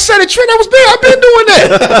 I set a trend. I've been doing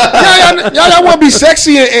that. y'all want to be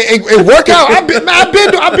sexy and work out. I've been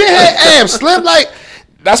had abs, slim. Like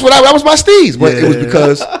that was my steez, but it was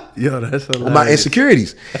because of my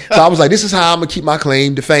insecurities. So I was like, this is how I'm gonna keep my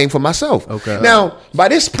claim to fame for myself. Okay. Now by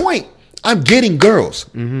this point, I'm getting girls.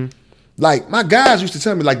 Mm-hmm. Like my guys used to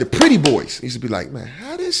tell me, like the pretty boys used to be like, man,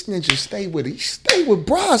 how this ninja stay with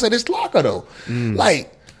bras at this locker though?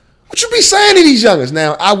 Like, what you be saying to these youngers?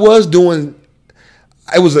 Now I was doing.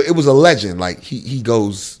 It was a legend. Like he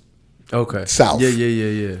goes south.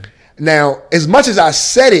 Yeah. Now, as much as I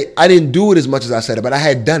said it, I didn't do it as much as I said it, but I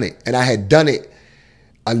had done it. And I had done it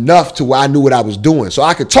enough to where I knew what I was doing. So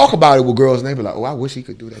I could talk about it with girls and they'd be like, oh, I wish he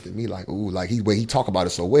could do that to me. Like, ooh, like he talk about it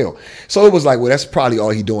so well. So it was like, well, that's probably all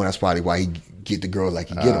he doing. That's probably why he get the girls like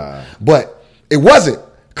he get them. But it wasn't,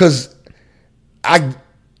 because I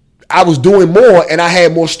was doing more and I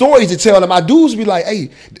had more stories to tell. And my dudes be like, hey,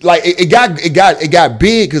 like it got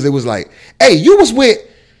big because it was like, hey, you was with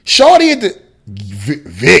Shorty at the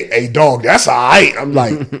Vic, hey dog, that's all right. I'm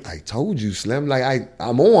like, I told you, Slim, like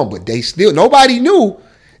I'm on, but they still, nobody knew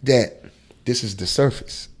that this is the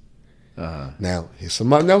surface. Now, here's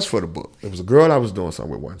something else for the book. There was a girl I was doing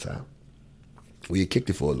something with one time. We had kicked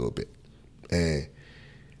it for a little bit. And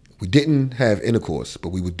we didn't have intercourse, but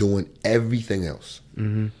we were doing everything else.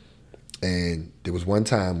 Mm-hmm. And there was one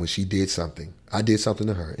time when she did something. I did something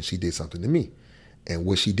to her, and she did something to me. And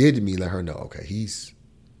what she did to me let her know, okay, he's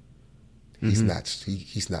not straight.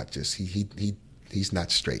 He's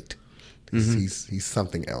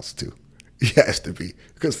something else too. He has to be,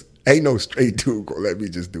 because ain't no straight dude gonna let me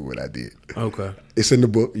just do what I did. Okay, it's in the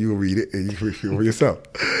book. You'll read it and you can feel for yourself.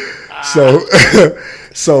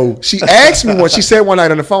 So she asked me she said one night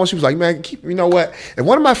on the phone, she was like, man, you know what? If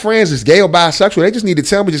one of my friends is gay or bisexual, they just need to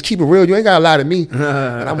tell me, just keep it real. You ain't gotta lie to me. And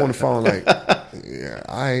I'm on the phone like,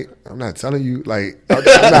 yeah, I'm not telling you, like, I'm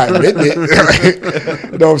not admitting it.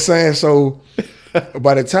 You know what I'm saying? So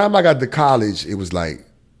by the time I got to college, it was like,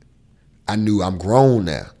 I knew I'm grown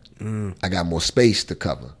now. I got more space to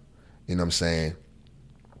cover. You know what I'm saying?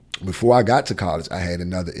 Before I got to college, I had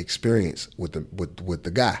another experience with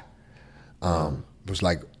the guy. It was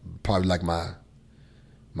like probably like my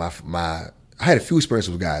I had a few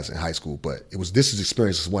experiences with guys in high school, but this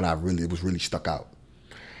experience is one it was really stuck out.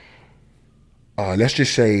 Let's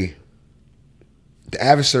just say the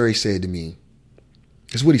adversary said to me,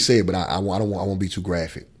 this is what he said, but I won't be too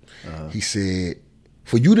graphic. He said,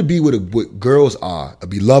 for you to be what girls are, or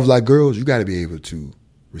be loved like girls, you got to be able to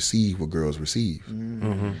receive what girls receive.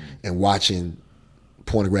 Mm-hmm. And watching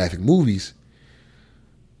pornographic movies,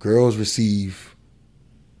 girls receive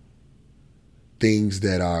things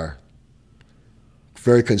that are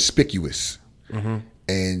very conspicuous. Mm-hmm.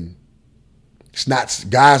 And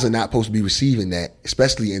guys are not supposed to be receiving that,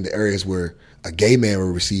 especially in the areas where a gay man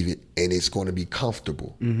will receive it and it's going to be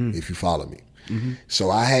comfortable, if you follow me. Mm-hmm.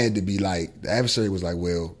 So I had to be like, the adversary was like,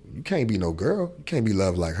 well, you can't be no girl. You can't be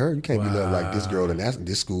loved like her. You can't be loved like this girl in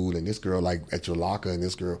this school and this girl like at your locker and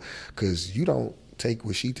this girl, because you don't take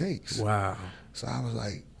what she takes. Wow. So I was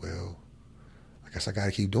like, well, I guess I got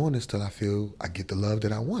to keep doing this till I feel I get the love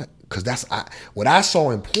that I want. Because what I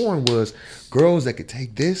saw in porn was girls that could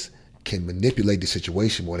take this can manipulate the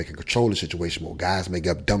situation more. They can control the situation more. Guys make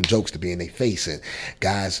up dumb jokes to be in their face, and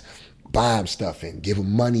guys buy them stuff and give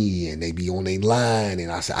them money, and they be on their line.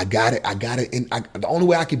 And I said, I got it. And the only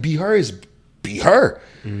way I can be her is be her.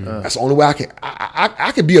 Mm. That's the only way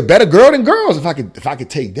I could be a better girl than girls if I could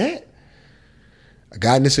take that. I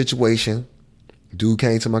got in this situation. Dude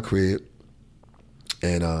came to my crib,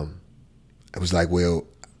 and it was like, well,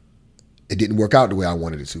 it didn't work out the way I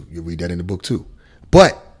wanted it to. You'll read that in the book too.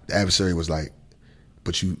 But the adversary was like,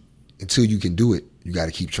 but until you can do it, you got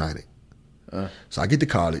to keep trying it. So I get to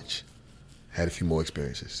college, had a few more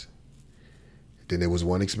experiences. Then there was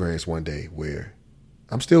one experience one day where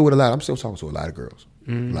I'm still talking to a lot of girls.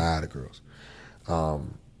 A lot of girls.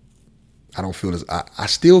 I don't feel I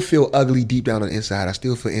still feel ugly deep down on the inside. I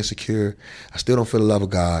still feel insecure. I still don't feel the love of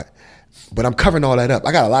God. But I'm covering all that up.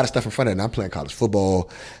 I got a lot of stuff in front of it. And I'm playing college football.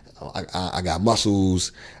 I got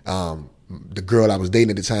muscles. The girl I was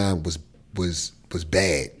dating at the time was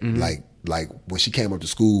bad. Mm-hmm. Like when she came up to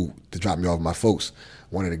school to drop me off with my folks,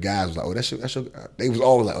 one of the guys was like, "Oh, that's your." They was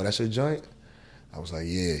always like, "Oh, that's your joint." I was like,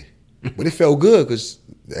 "Yeah," but it felt good because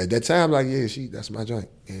at that time, like, "Yeah, that's my joint."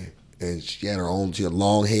 Yeah, and she had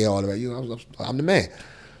long hair, all of that. You know, I'm the man.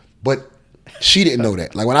 But she didn't know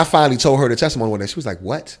that. Like when I finally told her the testimony one day, she was like,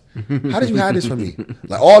 "What? How did you hide this from me?"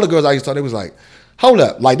 Like all the girls I used to talk, they was like, "Hold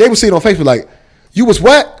up!" Like they would see it on Facebook, like, "You was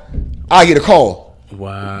what?" I get a call.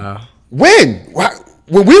 Wow. When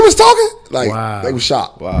we was talking, like they was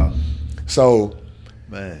shocked. Wow. So,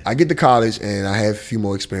 man, I get to college and I have a few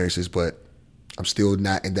more experiences, but I'm still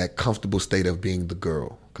not in that comfortable state of being the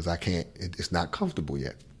girl because I can't. It's not comfortable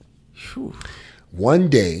yet. Whew. One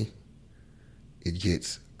day, it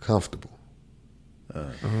gets comfortable,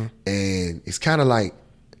 and it's kind of like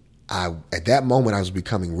at that moment I was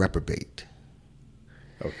becoming reprobate.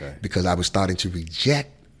 Okay. Because I was starting to reject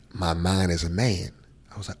my mind as a man.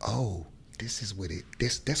 I was like, oh, this is what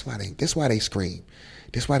that's why they scream.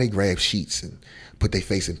 That's why they grab sheets and put their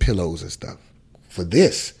face in pillows and stuff. For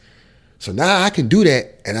this. So now I can do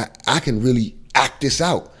that and I can really act this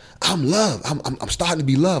out. I'm loved. I'm starting to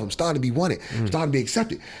be loved. I'm starting to be wanted. I'm starting to be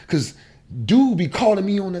accepted. Because dude be calling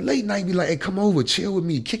me on the late night, be like, hey, come over, chill with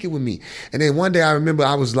me, kick it with me. And then one day I remember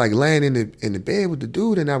I was like laying in the bed with the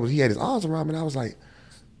dude and he had his arms around me and I was like,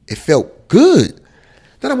 it felt good.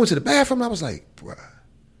 Then I went to the bathroom and I was like, bruh,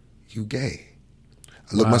 you gay.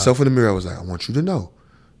 I looked myself in the mirror. I was like, I want you to know,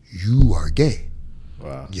 you are gay.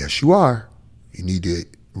 Wow. Yes, you are. You need to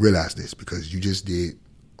realize this because you just did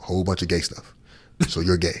a whole bunch of gay stuff. So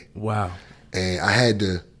you're gay. Wow. And I had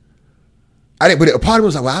I didn't, but a part of me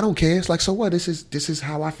was like, well, I don't care. It's like, so what? This is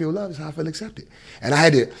how I feel loved. This is how I feel accepted. And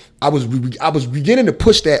I was beginning to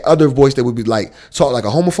push that other voice that would be like, talk like a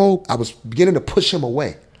homophobe. I was beginning to push him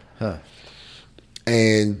away. Huh.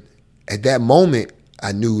 And at that moment,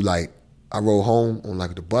 I knew, like, I rode home on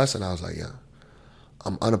like the bus and I was like, yeah,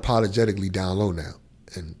 I'm unapologetically down low now.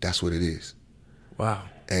 And that's what it is. Wow.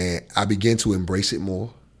 And I began to embrace it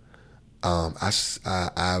more.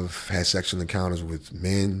 I've had sexual encounters with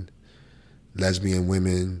men, lesbian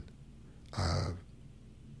women,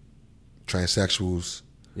 transsexuals.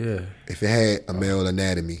 Yeah. If it had a male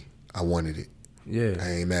anatomy, I wanted it. Yeah.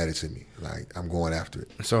 I ain't mad at me. Like, I'm going after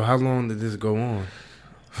it. So how long did this go on?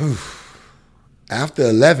 After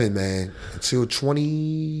 11, man, until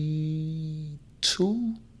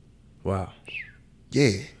 22. Wow.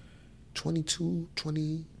 Yeah. 22,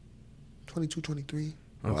 23.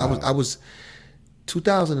 Okay. I was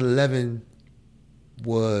 2011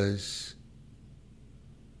 was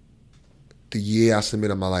the year I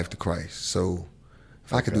submitted my life to Christ. So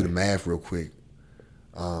if I could do the math real quick,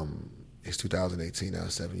 it's 2018, that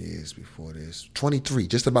was 7 years before this. 23,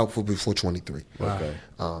 just about before 23. Wow. Okay.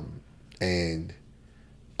 And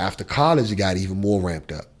after college, it got even more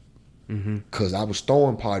ramped up. Because I was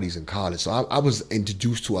throwing parties in college. So I was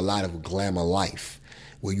introduced to a lot of glamour life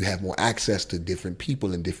where you have more access to different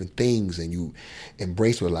people and different things and you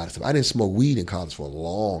embrace with a lot of stuff. I didn't smoke weed in college for a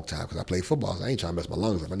long time because I played football. So I ain't trying to mess my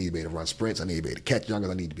lungs up. I need to be able to run sprints. I need to be able to catch youngers.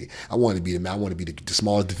 I wanted to be the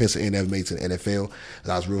smallest defensive end ever made to the NFL.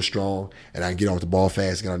 I was real strong and I can get off the ball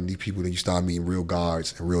fast, get underneath people. Then you start meeting real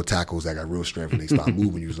guards and real tackles that got real strength and they start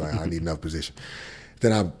moving. You was like, I need enough position.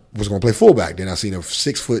 Then I was going to play fullback. Then I seen a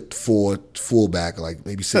 6'4" fullback, like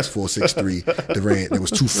maybe 6'4", 6'3", that was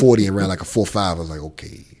 240 and ran like a 4'5". I was like,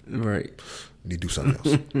 okay, Right. need to do something else.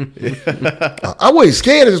 I wasn't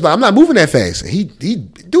scared. It was like, I'm not moving that fast. And he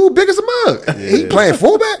dude big as a mug. Yeah. He playing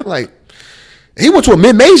fullback. Like, he went to a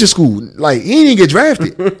mid-major school. Like, he didn't get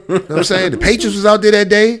drafted. You know what I'm saying? The Patriots was out there that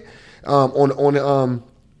day on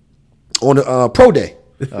the pro day.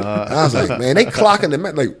 I was like, man, they clocking the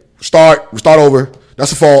like we start over.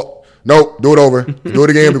 That's a fault. Nope, do it over. Do it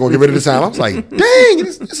again. We're gonna get rid of the time. I was like, dang,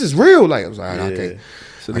 this is real. Like, I was like, okay.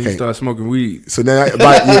 So then you start smoking weed. So then, you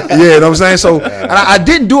know what I'm saying? So and I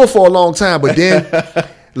didn't do it for a long time, but then,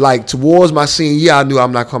 like towards my senior year, I knew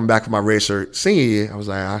I'm not coming back for my red shirt. Senior year, I was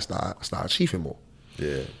like, I start chiefing more.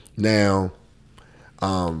 Yeah. Now,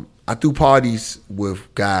 I threw parties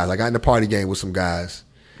with guys. I got in the party game with some guys.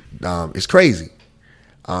 It's crazy.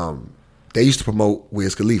 They used to promote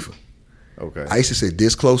Wiz Khalifa. Okay. I used to sit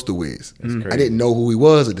this close to Wiz. That's crazy. I didn't know who he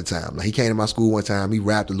was at the time. Like, he came to my school one time. He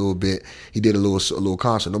rapped a little bit. He did a little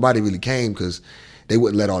concert. Nobody really came because they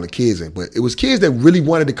wouldn't let all the kids in. But it was kids that really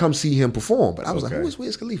wanted to come see him perform. But I was like, who is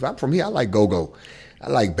Wiz Khalifa? I'm from here. I like go-go. I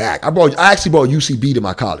like back. I actually brought UCB to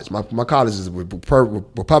my college. My college is a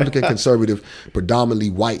Republican conservative, predominantly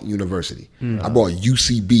white university. I brought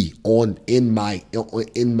UCB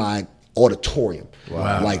in my auditorium.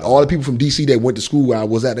 Wow. Like, all the people from DC that went to school where I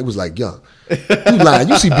was at, they was like, young, you lying,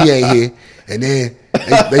 UCB ain't here. And then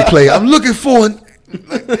they play, I'm looking for it.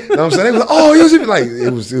 Like, you know what I'm saying? They was like, oh, UCB. Like,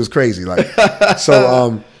 it was crazy. Like,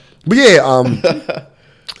 so, but yeah,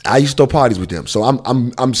 I used to throw parties with them. So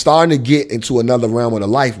I'm starting to get into another realm of the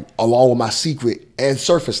life along with my secret and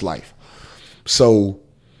surface life. So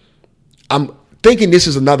I'm thinking this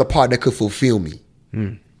is another part that could fulfill me.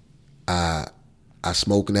 I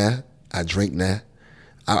smoke now. I drink now.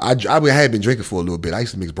 I had been drinking for a little bit. I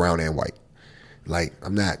used to mix brown and white. Like,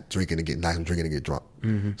 I'm not drinking to get nice. I'm drinking to get drunk.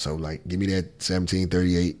 So, like, give me that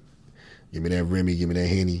 1738. Give me that Remy. Give me that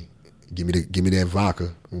Henny. Give me that vodka.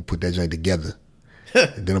 I'm gonna put that joint together.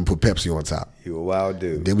 And then I'm gonna put Pepsi on top. You a wild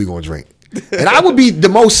dude. Then we gonna drink. And I would be the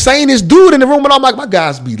most sanest dude in the room, and I'm like, my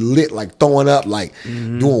guys be lit, like throwing up, like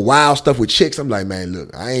doing wild stuff with chicks. I'm like, man,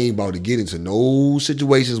 look, I ain't about to get into no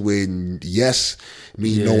situations where yes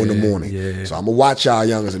means no in the morning. Yeah. So I'm gonna watch y'all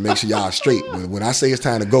youngers and make sure y'all straight. When I say it's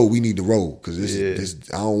time to go, we need to roll, because this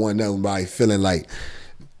I don't want nobody feeling like,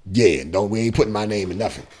 we ain't putting my name in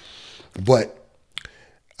nothing. But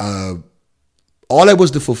all that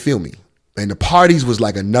was to fulfill me. And the parties was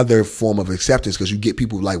like another form of acceptance, because you get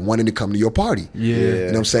people like wanting to come to your party. Yeah. You know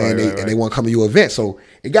what I'm saying? Right. And they want to come to your event. So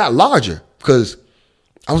it got larger because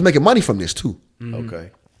I was making money from this too.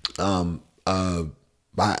 Okay.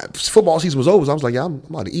 My football season was over, so I was like, yeah, I'm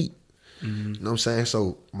about to eat. You know what I'm saying?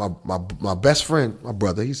 So my best friend, my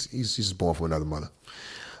brother, he's just born from another mother.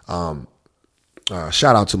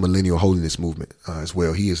 Shout out to Millennial Holiness Movement as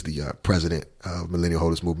well. He is the president of Millennial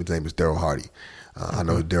Holiness Movement. His name is Daryl Hardy. I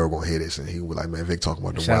know Daryl gonna hear this, and he was like, "Man, Vic talking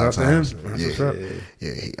about the Shout wild out to times." him. That's what's up.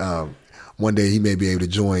 Yeah. one day he may be able to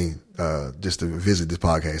join just to visit this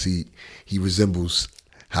podcast. He resembles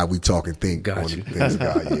how we talk and think Got on you. the things of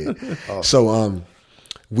God. Yeah. So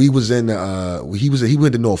we was in he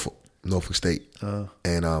went to Norfolk State,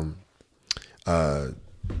 and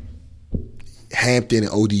Hampton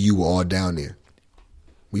and ODU were all down there.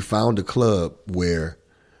 We found a club where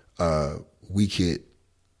we could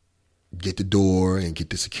get the door and get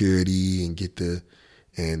the security and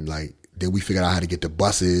then we figured out how to get the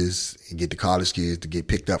buses and get the college kids to get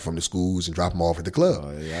picked up from the schools and drop them off at the club.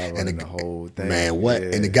 Oh, yeah, and the whole thing. Man, what?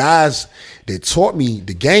 Yeah. And the guys that taught me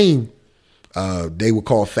the game, they were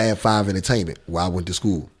called Fab Five Entertainment where I went to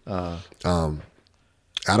school. I don't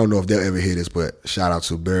know if they'll ever hear this, but shout out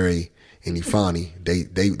to Barry and Ifani.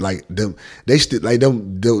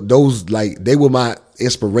 They were my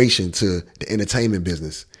inspiration to the entertainment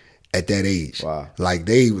business at that age. Wow.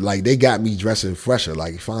 They got me dressing fresher.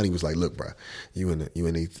 Like Ifani was like, look, bro, you in the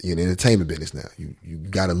entertainment business now. You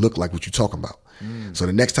gotta look like what you talking about. So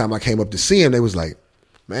the next time I came up to see him, they was like,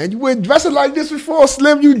 man, you weren't dressing like this before,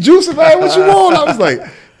 Slim. You juicing, man. What you want? I was like,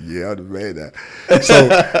 yeah, I just made that. So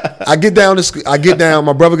I get down.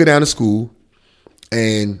 My brother get down to school,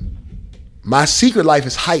 and my secret life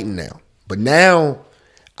is heightened now. But now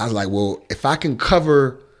I was like, well, if I can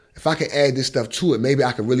add this stuff to it, maybe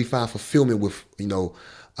I can really find fulfillment with,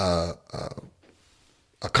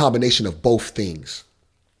 a combination of both things.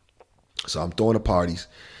 So I'm throwing the parties.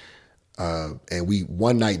 And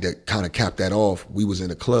one night that kind of capped that off, we was in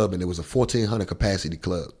a club and it was a 1,400 capacity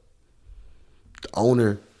club. The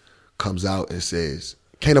owner comes out and says,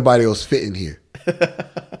 can't nobody else fit in here.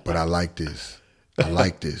 But I like this.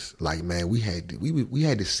 Like, man, we had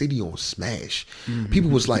the city on smash.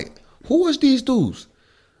 People was like, who was these dudes?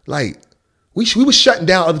 Like, we was shutting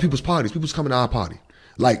down other people's parties. People was coming to our party.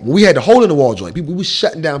 Like, when we had the hole in the wall joint, we was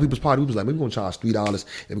shutting down people's party. We was like, maybe we're gonna charge $3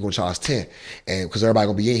 and we're gonna charge $10, and because everybody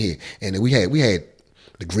gonna be in here. And then we had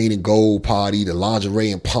the green and gold party, the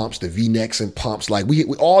lingerie and pumps, the V-necks and pumps. Like we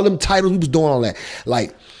all them titles, we was doing all that.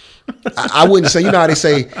 Like, I wouldn't say, you know how they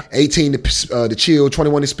say 18 to chill,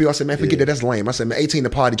 21 to spill. I said, man, forget that. That's lame. I said, man, 18 to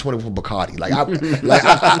party, 21 for Bacardi.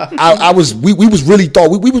 We was really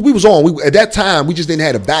thought we was on. At that time, we just didn't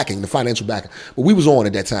have the backing, the financial backing, but we was on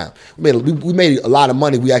at that time. We made a lot of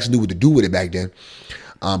money. We actually knew what to do with it back then,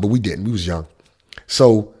 but we didn't. We was young,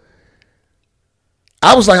 so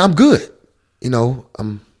I was like, I'm good.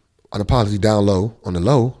 I'm on a policy down low, on the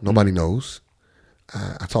low. Nobody knows.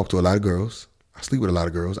 I talk to a lot of girls. I sleep with a lot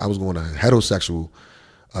of girls. I was going to heterosexual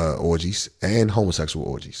orgies and homosexual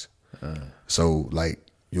orgies. So, like,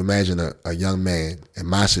 you imagine a young man in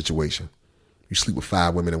my situation, you sleep with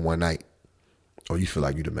 5 women in one night, or you feel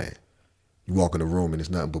like you the man. You walk in the room and it's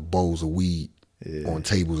nothing but bowls of weed on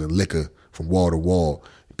tables and liquor from wall to wall,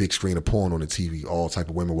 big screen of porn on the TV, all type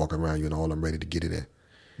of women walking around you and all I'm ready to get it in.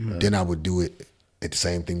 Then I would do it at the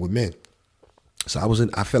same thing with men. So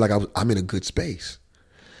I feel like I'm in a good space.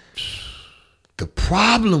 The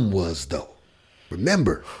problem was, though,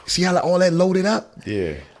 remember, see how all that loaded up?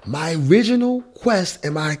 Yeah. My original quest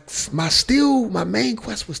and my main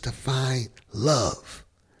quest was to find love.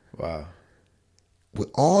 Wow. With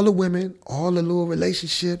all the women, all the little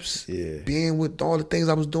relationships, being with all the things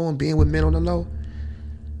I was doing, being with men on the low,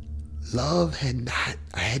 love I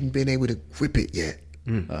hadn't been able to grip it yet.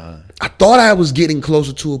 I thought I was getting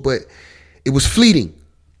closer to it, but it was fleeting.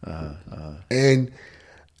 And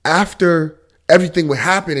after everything would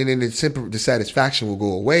happen, and then the satisfaction will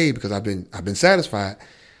go away because I've been satisfied,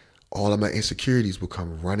 all of my insecurities will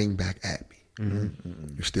come running back at me.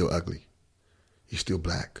 You're still ugly. You're still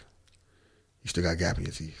black. You still got gap in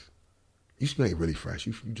your teeth. You still ain't really fresh.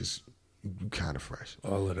 You kind of fresh.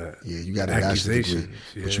 All of that. Yeah, you got a bachelor's degree,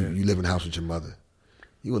 but you live in the house with your mother.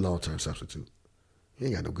 You a long-term substitute. You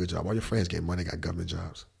ain't got no good job. All your friends get money, got government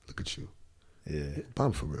jobs. Look at you. Yeah.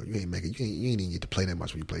 Bum for real. You ain't even get to play that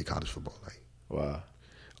much when you play college football. Like, wow.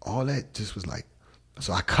 All that just was like,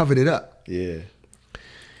 so I covered it up. Yeah.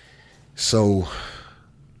 So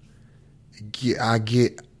I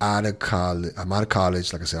get out of college. I'm out of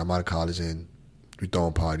college. Like I said, I'm out of college and we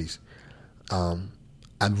throwing parties.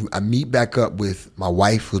 I meet back up with my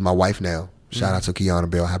wife, who's my wife now. Shout out to Kiana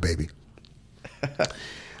Bell. Hi, baby.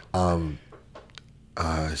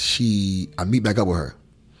 I meet back up with her,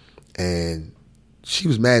 and she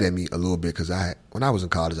was mad at me a little bit because when I was in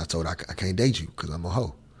college, I told her I can't date you because I'm a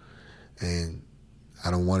hoe, and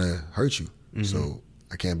I don't want to hurt you, so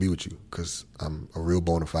I can't be with you because I'm a real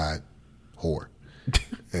bona fide whore.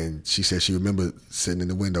 And she said she remembered sitting in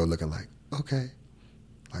the window looking like, okay,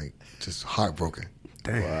 like just heartbroken.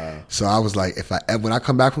 Dang. Wow. So I was like, when I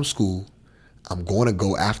come back from school, I'm going to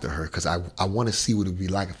go after her because I want to see what it would be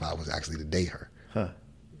like if I was actually to date her.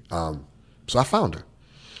 So I found her.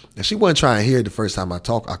 And she wasn't trying to hear it the first time I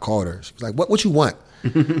called her. She was like, what you want?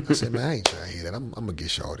 I said, man, I ain't trying to hear that. I'm going to get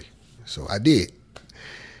shorty. So I did.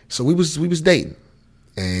 So we was dating.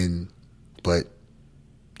 But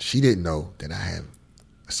she didn't know that I have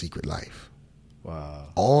a secret life. Wow.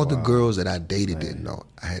 All the girls that I dated didn't know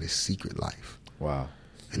I had a secret life. Wow.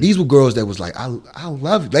 And these were girls that was like, I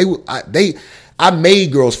love you. I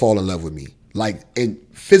made girls fall in love with me. Like in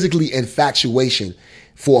physically infatuation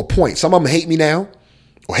for a point. Some of them hate me now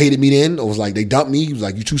or hated me then or was like, they dumped me. It was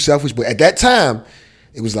like, you too selfish. But at that time,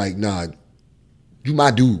 it was like, nah, you my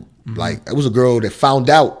dude. Mm-hmm. Like it was a girl that found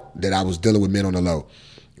out that I was dealing with men on the low.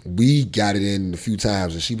 We got it in a few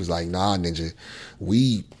times and she was like, nah, ninja,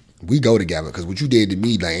 we go together because what you did to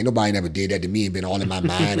me, like ain't nobody never did that to me and been all in my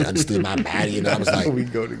mind and understood my body. And I was like, we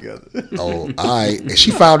go together. Oh, all right. And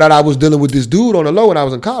she found out I was dealing with this dude on the low when I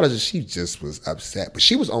was in college and she just was upset. But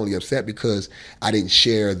she was only upset because I didn't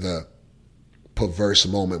share the perverse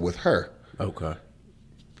moment with her. Okay.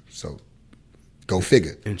 So go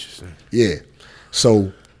figure. Interesting. Yeah.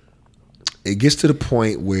 So it gets to the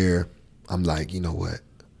point where I'm like, you know what?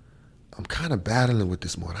 I'm kind of battling with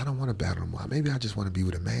this more. I don't want to battle more. Maybe I just want to be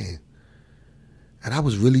with a man. And I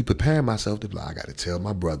was really preparing myself to be like, I got to tell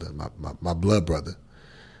my brother, my blood brother.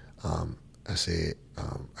 I said,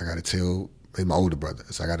 I got to tell my older brother.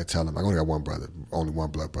 So I got to tell him. I only got one brother, only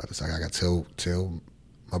one blood brother. So I got to tell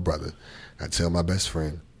my brother. I got to tell my best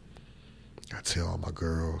friend. I got to tell all my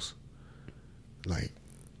girls. Like,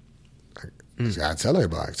 I got to tell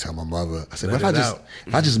everybody. I tell my mother. I said, if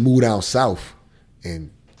I just move down south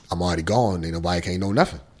and I'm already gone, then nobody can't know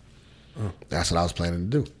nothing. That's what I was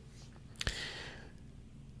planning to do.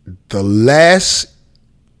 The last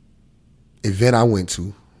event I went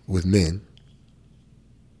to with men,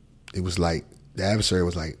 it was like, the adversary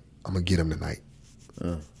was like, I'm going to get him tonight.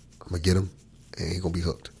 I'm going to get him, and he's going to be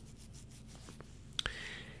hooked.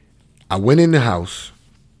 I went in the house,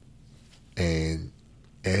 and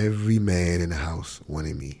every man in the house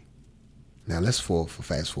wanted me. Now, let's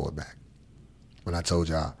fast forward back. When I told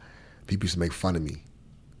y'all, people used to make fun of me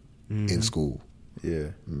in school. Yeah.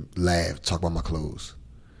 Laugh, talk about my clothes.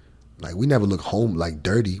 Like, we never looked home, like,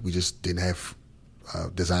 dirty. We just didn't have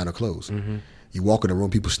designer clothes. Mm-hmm. You walk in the room,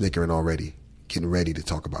 people snickering already, getting ready to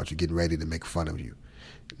talk about you, getting ready to make fun of you.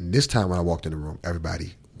 And this time when I walked in the room,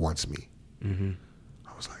 everybody wants me. Mm-hmm.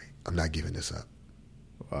 I was like, I'm not giving this up.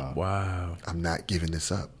 Wow. I'm not giving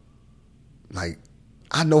this up. Like,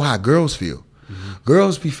 I know how girls feel. Mm-hmm.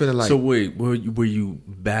 Girls be feeling like... So wait, were you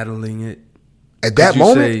battling it? At that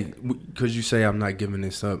moment? Because you say, I'm not giving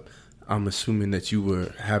this up. I'm assuming that you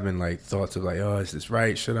were having like thoughts of like, oh, is this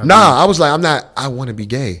right? Should I? Nah, I was like, I want to be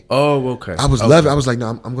gay. Oh, okay. I was loving. I was like, no,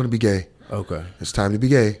 I'm going to be gay. Okay. It's time to be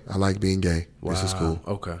gay. I like being gay. Wow. This is cool.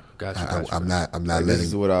 Okay. Gotcha. I'm not like, letting. This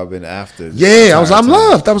is what I've been after. Yeah, I'm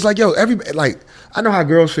loved. I was like, yo, I know how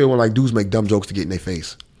girls feel when like dudes make dumb jokes to get in their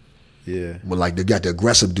face. Yeah. When like they got the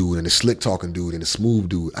aggressive dude and the slick talking dude and the smooth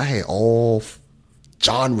dude. I had all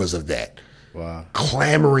genres of that. Wow.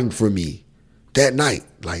 Clamoring for me that night.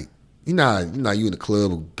 Like, you know, you in the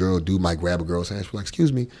club, a girl, dude might grab a girl's hand. She's like,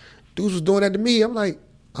 excuse me. Dudes was doing that to me. I'm like,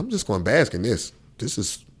 I'm just going to bask in this. This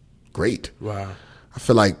is great. Wow. I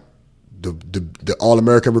feel like the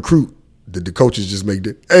All-American recruit, the coaches just make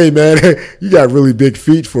the, hey, man, you got really big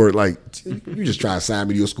feet for it. Like, you just trying to sign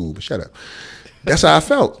me to your school, but shut up. That's how I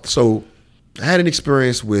felt. So I had an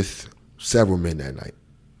experience with several men that night.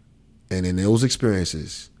 And in those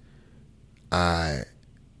experiences, it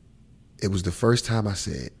was the first time I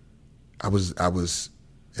said, I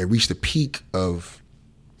reached the peak of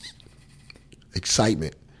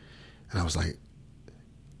excitement. And I was like,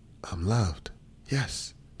 I'm loved.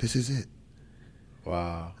 Yes, this is it.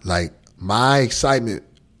 Wow. Like my excitement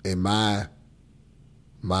and my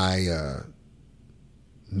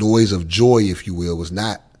noise of joy, if you will, was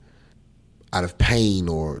not out of pain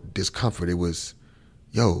or discomfort. It was,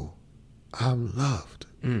 yo, I'm loved.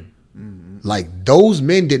 Mm-hmm. Like those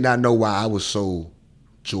men did not know why I was so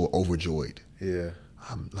overjoyed. Yeah.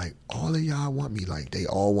 I'm like, all of y'all want me. Like they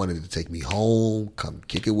all wanted to take me home, come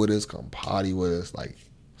kick it with us, come party with us. Like,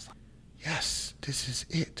 yes, this is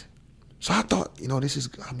it. So I thought,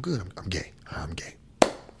 I'm good. I'm gay. I'm gay.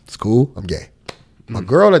 It's cool. I'm gay. My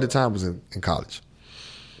girl at the time was in college.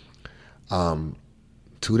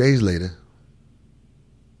 2 days later,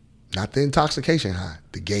 not the intoxication high,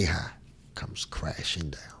 the gay high comes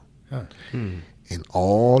crashing down. Huh. And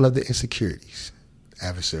all of the insecurities, the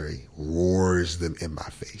adversary roars them in my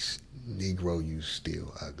face. Negro, you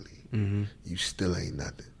still ugly. Mm-hmm. You still ain't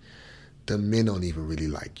nothing. the men don't even really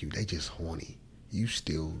like you. They just horny. You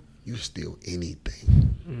still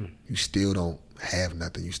anything. You still don't have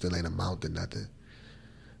nothing. You still ain't amount to nothing.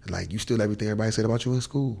 Like, you still everything everybody said about you in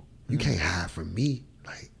school. You can't hide from me.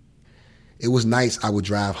 Like, it was nice. I would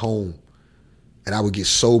drive home and I would get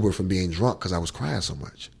sober from being drunk because I was crying so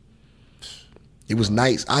much. It was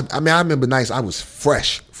nice. I remember nights I was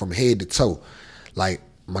fresh from head to toe. Like,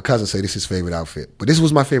 my cousin said this is his favorite outfit. But this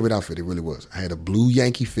was my favorite outfit. It really was. I had a blue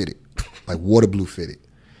Yankee fitted, like water blue fitted.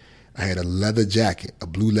 I had a leather jacket, a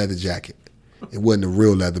blue leather jacket. It wasn't a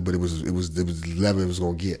real leather, but it was the leather it was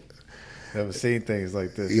gonna get. Never seen things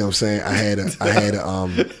like this. You know what I'm saying? I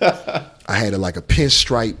had a like a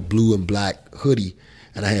pinstripe blue and black hoodie,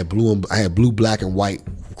 and I had blue, black, and white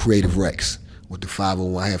Creative Rex with the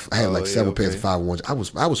 501. I had like several pairs of 501s.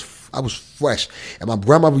 I was fresh, and my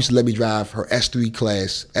grandmother used to let me drive her S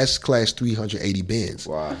class 380 Benz.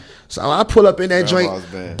 Wow! So I pull up in that Grandma's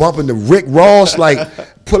joint, Benz. bumping the Rick Ross, like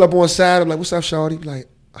pull up on side. I'm like, "What's up, shawty?" Like,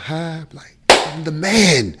 hi, like I'm the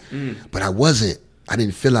man, but I wasn't. I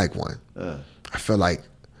didn't feel like one. I felt like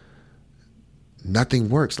nothing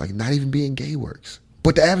works. Like, not even being gay works.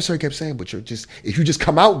 But the adversary kept saying, "But if you just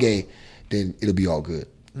come out gay, then it'll be all good."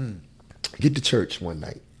 Get to church one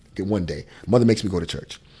day. Mother makes me go to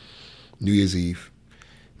church. New Year's Eve,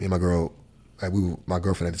 me and my girl, like my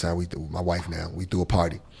girlfriend at the time, my wife now, we threw a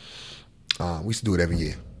party. We used to do it every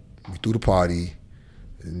year. We threw the party,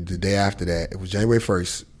 and the day after that, it was January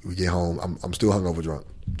 1st, we get home, I'm still hungover drunk.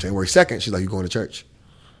 January 2nd, she's like, "You going to church?"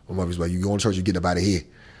 My mother's like, "You going to church, you getting up out of here."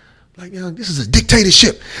 I'm like, "This is a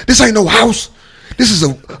dictatorship. This ain't no house. This is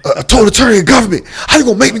a totalitarian government. How you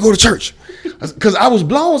gonna make me go to church?" Because I was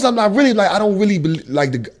blown, so I'm not really like, I don't really believe,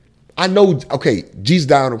 like, I know, okay, Jesus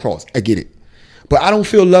died on the cross, I get it, but I don't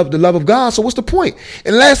feel the love of God. So what's the point?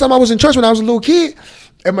 And the last time I was in church when I was a little kid,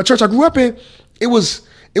 at my church I grew up in, it was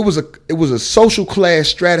a social class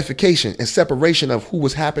stratification and separation of who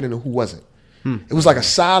was happening and who wasn't. It was like a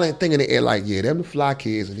silent thing in the air, like, yeah, them the fly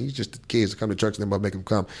kids, and these just the kids that come to church and them make them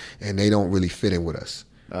come, and they don't really fit in with us.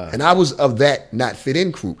 And I was of that not fit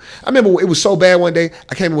in crew. I remember it was so bad one day,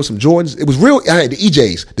 I came in with some Jordans. It was real. I had the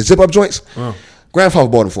EJs, the zip up joints. Grandfather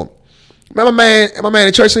bought them for me. Man, my man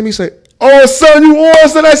in church seen me say, "Oh, son, you on,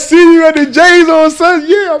 son. I see you at the J's on, son."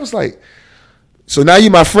 Yeah, I was like, "So now you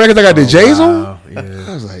my friend because I got the J's on?" Yeah.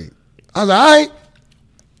 I was like, all right.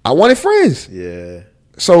 I wanted friends. Yeah.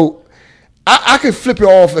 So I could flip it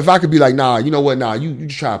off if I could be like, "Nah, you know what? Nah, you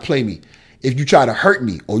just try to play me. If you try to hurt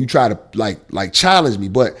me or you try to like challenge me."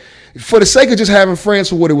 But for the sake of just having friends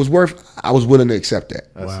for what it was worth, I was willing to accept that.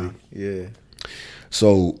 I see. Yeah.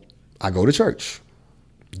 So I go to church.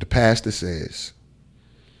 The pastor says,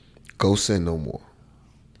 "Go sin no more."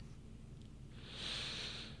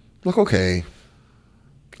 I'm like, okay.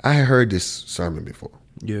 I had heard this sermon before.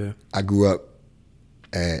 Yeah. I grew up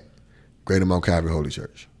at Greater Mount Calvary Holy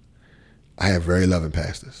Church. I had very loving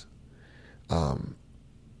pastors.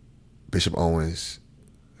 Bishop Owens,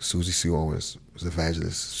 Susie C. Owens was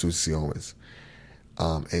evangelist, Susie C. Owens.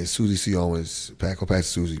 And Susie C. Owens, Pastor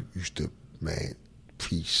Susie used to, man,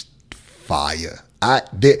 preach fire.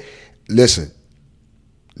 Listen,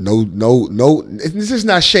 no, this is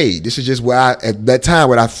not shade. This is just where at that time,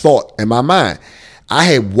 what I thought in my mind. I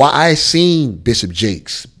had seen Bishop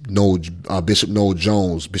Jakes, Bishop Noel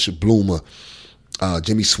Jones, Bishop Bloomer,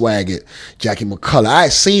 Jimmy Swaggart, Jackie McCullough. I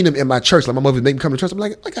had seen them in my church. Like, my mother made me come to church. I'm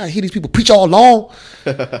like, I gotta hear these people preach all along.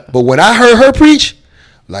 But when I heard her preach,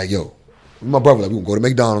 like, yo, my brother, like, we gonna go to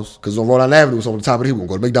McDonald's because on Rhode Island Avenue was on the top of the hill. We gonna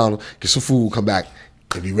go to McDonald's, get some food, come back,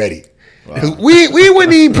 and be ready. Wow. We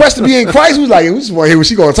wouldn't even press to be in Christ. We was like, we just want to hear what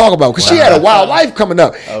she gonna talk about because she had a wild life coming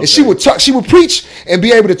up, and she would preach and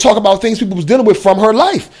be able to talk about things people was dealing with from her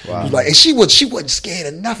life. Wow. Like, and she wasn't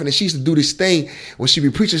scared of nothing. And she used to do this thing when she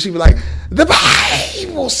be preaching. She be like, the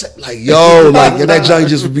Bible said, like, yo, like, and that junk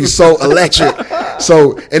just would be so electric.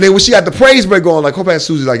 So, and then when she had the praise break going, like, Pastor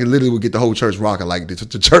Susie, like, it literally would get the whole church rocking. Like,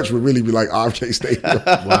 the church would really be like RJ Stadium.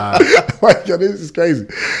 Wow, like, yo, this is crazy.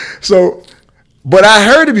 So, but I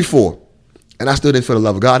heard it before. And I still didn't feel the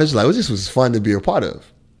love of God. It was like, this was fun to be a part of.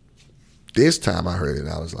 This time I heard it, and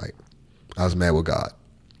I was like, I was mad with God.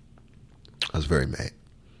 I was very mad.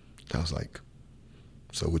 I was like,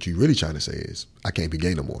 so what you really trying to say is, I can't be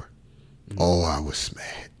gay no more. Oh, I was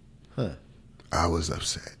mad. Huh. I was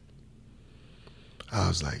upset. I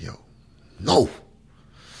was like, yo, no,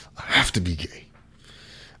 I have to be gay.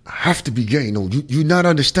 I have to be gay. No, you're not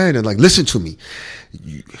understanding. Like, listen to me.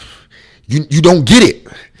 You don't get it.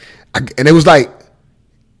 And it was like,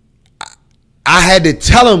 I had to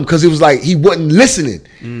tell him because it was like he wasn't listening.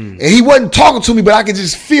 And he wasn't talking to me, but I could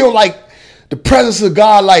just feel like the presence of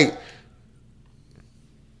God, like,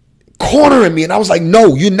 cornering me. And I was like,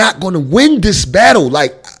 no, you're not going to win this battle.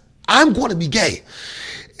 Like, I'm going to be gay.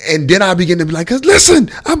 And then I begin to be like, 'cause listen,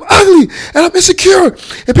 I'm ugly and I'm insecure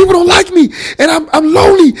and people don't like me and I'm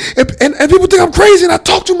lonely and people think I'm crazy and I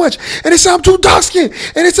talk too much and they say I'm too dark skinned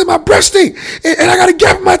and they say my breath stink and I got a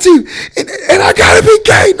gap in my teeth and I gotta be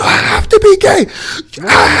gay. No, I have to be gay.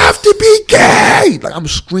 I have to be gay. Like, I'm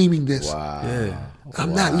screaming this. Wow. Yeah.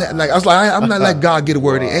 I'm not I'm not letting God get a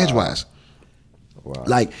word in edgewise. Wow.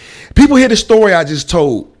 Like, people hear the story I just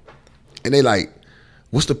told and they like,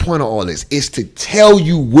 what's the point of all this? It's to tell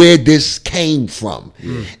you where this came from.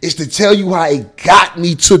 It's to tell you how it got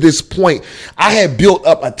me to this point. I had built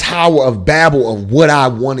up a tower of Babel of what I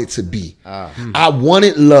wanted to be. I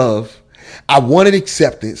wanted love. I wanted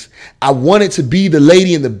acceptance. I wanted to be the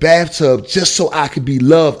lady in the bathtub just so I could be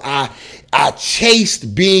loved. I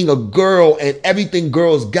chased being a girl and everything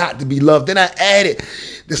girls got to be loved. Then I added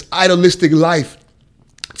this idealistic life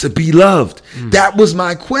to be loved. That was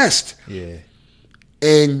my quest. Yeah.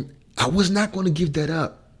 And I was not going to give that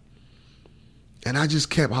up. And I just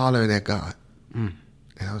kept hollering at God. And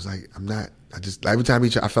I was like, I'm not, every time I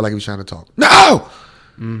felt like he was trying to talk. No!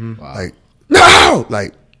 Wow. Like, no!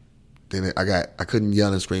 Like, then I couldn't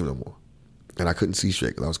yell and scream no more. And I couldn't see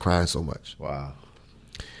straight because I was crying so much. Wow.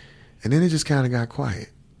 And then it just kind of got quiet.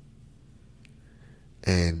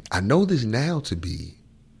 And I know this now to be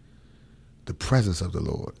the presence of the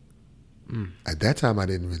Lord. At that time, I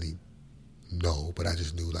didn't really know, but I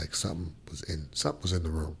just knew like something was in the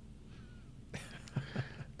room.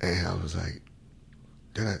 And I was like,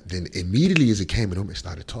 then immediately as it came in the room, it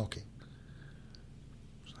started talking.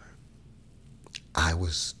 I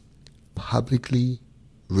was publicly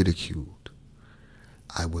ridiculed.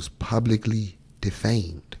 I was publicly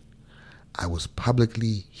defamed. I was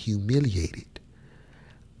publicly humiliated.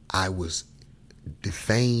 I was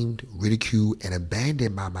defamed, ridiculed, and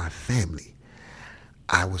abandoned by my family.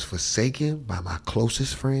 I was forsaken by my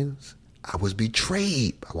closest friends. I was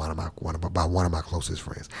betrayed by one of my closest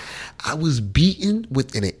friends. I was beaten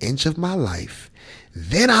within an inch of my life.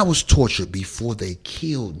 Then I was tortured before they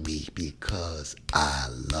killed me because I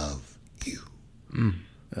love you.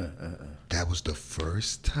 That was the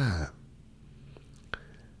first time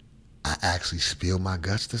I actually spilled my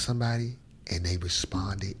guts to somebody and they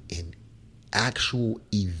responded in actual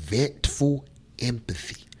eventful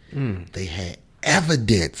empathy. They had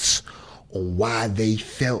evidence on why they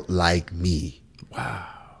felt like me. Wow.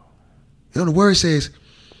 You know, the word says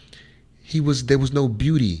there was no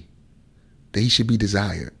beauty that he should be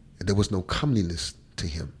desired. And there was no comeliness to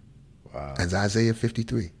him. Wow. As Isaiah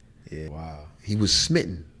 53. Yeah. Wow. He was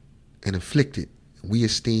smitten and afflicted. We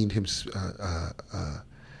esteemed him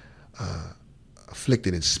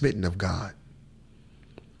afflicted and smitten of God.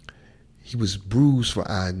 He was bruised for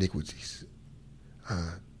our iniquities.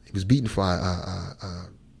 He was beaten for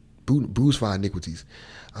bruised for our iniquities,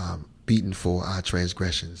 beaten for our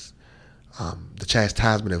transgressions. The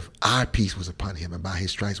chastisement of our peace was upon him, and by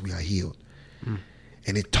his stripes we are healed.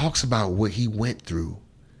 And it talks about what he went through.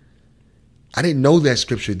 I didn't know that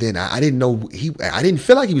scripture then. I didn't know I didn't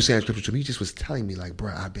feel like he was saying scripture to me. He just was telling me like,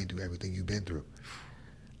 bro, I've been through everything you've been through.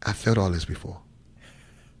 I felt all this before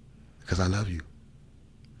because I love you.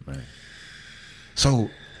 Right. So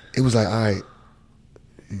it was like, all right,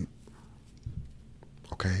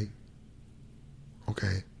 okay.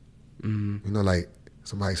 You know, like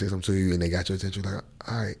somebody say something to you and they got your attention, like,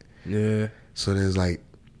 all right. Yeah. So there's like,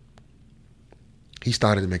 he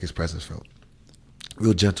started to make his presence felt.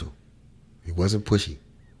 Real gentle. He wasn't pushy.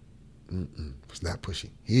 It was not pushy.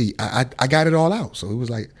 I got it all out. So it was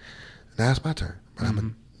like, now it's my turn, but I'm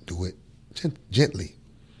gonna do it gently.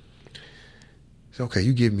 So okay,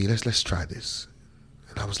 you give me, let's try this.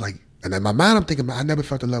 And I was like, and in my mind I'm thinking, I never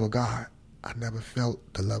felt the love of God. I never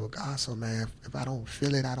felt the love of God. So man, if I don't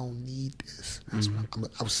feel it, I don't need this. That's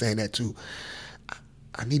what I was saying that too.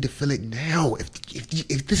 I need to feel it now. If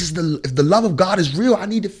the love of God is real, I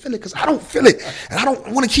need to feel it because I don't feel it, and I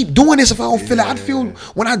don't want to keep doing this if I don't feel it. I feel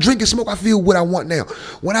when I drink and smoke, I feel what I want now.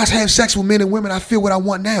 When I have sex with men and women, I feel what I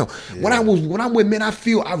want now. Yeah. When I'm with men, I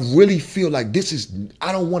really feel like this is.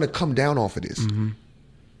 I don't want to come down off of this.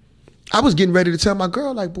 I was getting ready to tell my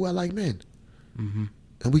girl like, boy, I like men,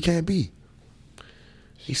 and we can't be.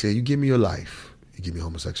 He said, you give me your life. You give me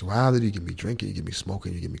homosexuality. You give me drinking. You give me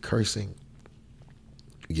smoking. You give me cursing.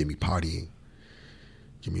 You give me partying.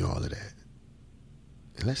 Give me all of that.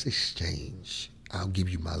 And let's exchange. I'll give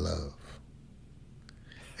you my love.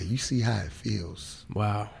 And you see how it feels.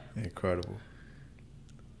 Wow. Incredible.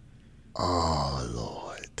 Oh,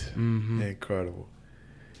 Lord. Incredible.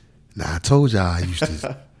 Now, I told y'all I used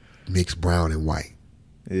to mix brown and white.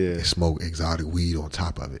 Yeah. And smoke exotic weed on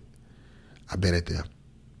top of it. I've been at the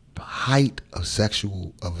height of a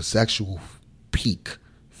sexual peak,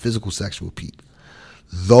 physical sexual peak.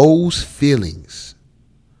 Those feelings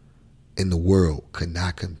in the world could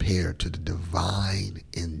not compare to the divine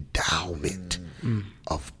endowment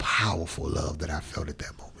of powerful love that I felt at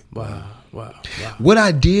that moment. Wow. What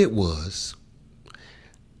I did was,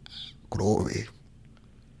 glory,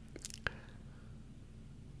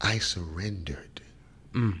 I surrendered.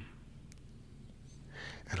 And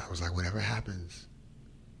I was like, whatever happens,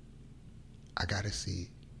 I got to see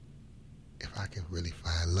if I can really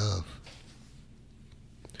find love.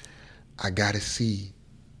 I got to see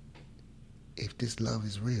if this love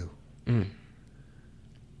is real.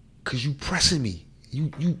 Because you pressing me.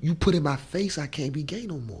 You put in my face, I can't be gay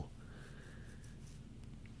no more.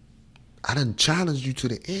 I done challenged you to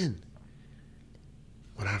the end.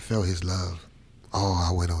 When I felt his love,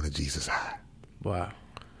 I went on a Jesus high. Wow.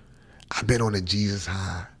 I've been on a Jesus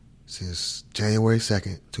high since January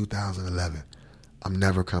 2nd, 2011. I'm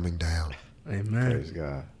never coming down. Amen. Praise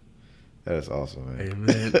God. That is awesome, man.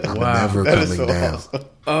 Amen. I'm Wow. never That is coming so down. awesome.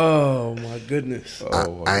 Oh my goodness.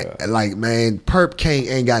 Oh my God. Like, man, Perp King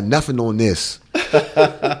ain't got nothing on this. You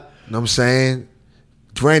know what I'm saying?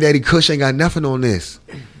 Granddaddy Kush ain't got nothing on this.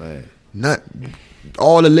 Man.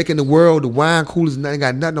 All the liquor in the world, the wine coolers, ain't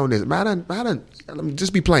got nothing on this. Man, I done, let me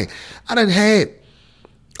just be plain. I done had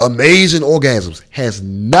amazing orgasms. Has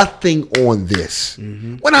nothing on this.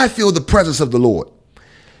 When I feel the presence of the Lord,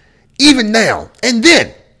 even now, and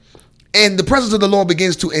the presence of the Lord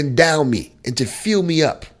begins to endow me and to fill me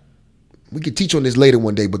up. We could teach on this later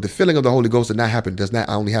one day, but the filling of the Holy Ghost does not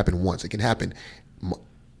only happen once. It can happen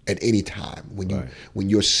at any time when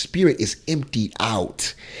your spirit is emptied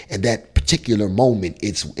out at that particular moment.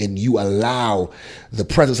 And you allow the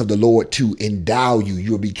presence of the Lord to endow you.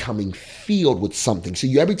 You're becoming filled with something. So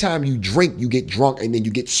every time you drink, you get drunk, and then you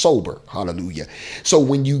get sober. Hallelujah. So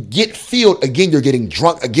when you get filled again, you're getting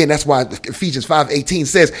drunk again. That's why Ephesians 5:18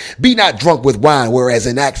 says, "Be not drunk with wine, whereas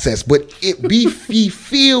in excess, but it be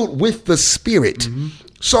filled with the Spirit."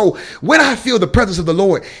 So when I feel the presence of the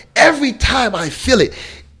Lord, every time I feel it,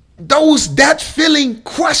 that feeling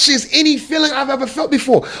crushes any feeling I've ever felt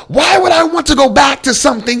before. Why would I want to go back to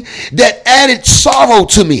something that added sorrow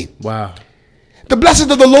to me? Wow. The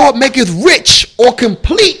blessings of the Lord maketh rich or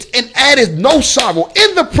complete and addeth no sorrow.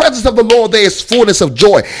 In the presence of the Lord there is fullness of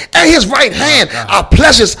joy. At his right hand are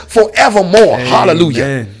pleasures forevermore. Amen.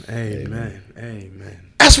 Hallelujah. Amen.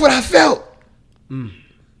 That's what I felt.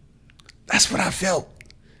 That's what I felt.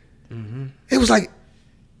 It was like,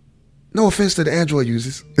 no offense to the Android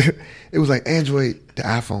users, it was like Android to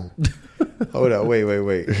iPhone. Hold up, wait.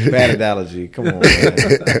 Bad analogy. Come on, man.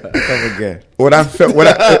 Come again. What I felt,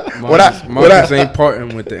 Marcus ain't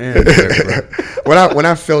parting with the Android, bro. when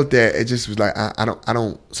I felt that, it just was like I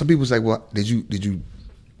don't. Some people say, "Well, did you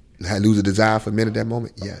lose a desire for men at that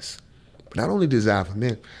moment?" Yes, but not only desire for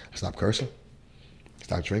men. I stopped cursing,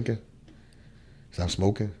 stopped drinking, stopped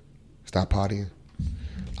smoking, stopped partying.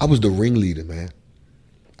 I was the ringleader, man.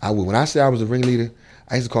 When I say I was the ringleader,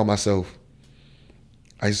 I used to call myself.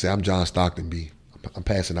 I used to say I'm John Stockton B. I'm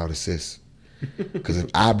passing out assists. Because if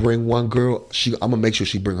I bring one girl, I'm gonna make sure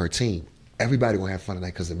she bring her team. Everybody gonna have fun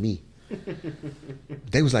tonight because of me.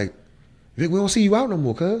 They was like, Vic, we don't see you out no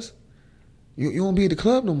more, cuz. You don't be at the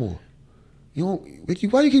club no more. You don't. Vic,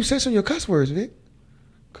 why you keep censoring your cuss words, Vic?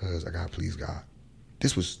 Cause I gotta please God.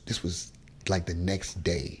 This was like the next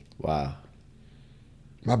day. Wow.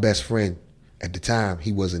 My best friend at the time,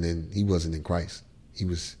 he wasn't in Christ. He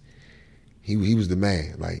was the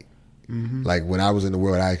man. Like when I was in the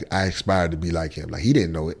world, I aspired to be like him. Like he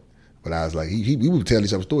didn't know it, but I was like, we would tell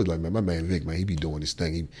each other stories. Like, man, my man Vic, man, he be doing this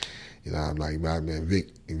thing. I'm like, my man Vic,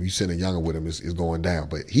 if you sitting younger with him, it's going down.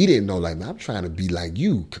 But he didn't know. Like, man, I'm trying to be like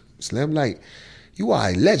you, Slim. Like, you are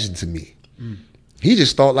a legend to me. He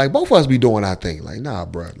just thought like both of us be doing our thing. Like, nah,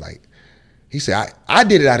 bro. Like, he said, I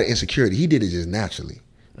did it out of insecurity. He did it just naturally,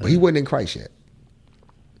 but he wasn't in Christ yet.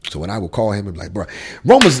 So when I would call him and be like, bro,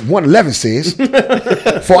 Romans 1:11 says,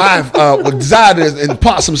 for I've desired to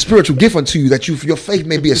impart some spiritual gift unto you that your faith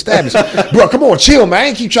may be established. Bro, come on, chill, man. I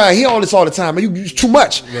ain't keep trying to hear all this all the time, man. You too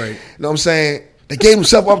much. Right. You know what I'm saying? They gave him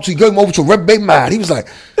over to a reprobate mind. He was like,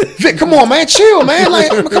 Vic, come on, man, chill, man. Like,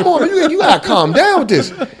 come on, man. You gotta calm down with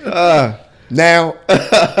this. Now,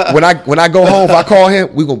 when I go home, if I call him,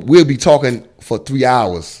 we'll be talking for 3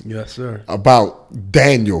 hours. Yes, sir. About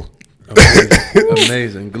Daniel.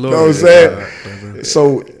 Amazing. Glory. You know what I'm saying? God,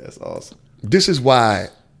 so that's awesome. This is why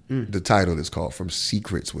the title is called From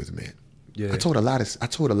Secrets with Men. Yeah. I told a lot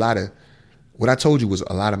of what I told you was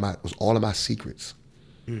all of my secrets.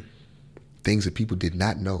 Things that people did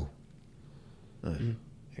not know.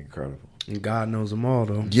 Incredible. And God knows them all,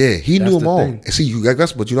 though. Yeah, he That's knew them the all. thing. And see,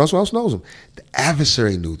 but you know who else knows them? The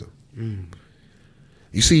adversary knew them.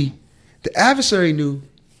 You see, the adversary knew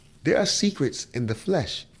there are secrets in the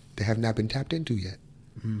flesh that have not been tapped into yet.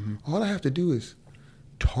 All I have to do is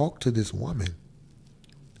talk to this woman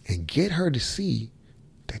and get her to see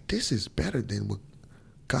that this is better than what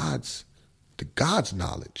God's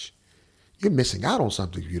knowledge. You're missing out on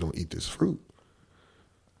something if you don't eat this fruit.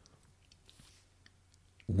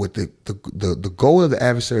 What the goal of the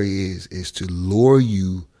adversary is to lure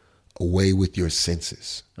you away with your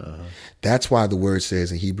senses. That's why the word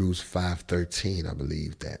says in Hebrews 5:13, I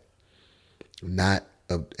believe, that not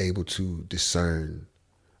able to discern,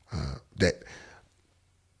 that,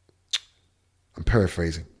 I'm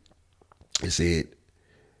paraphrasing, it said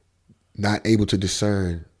not able to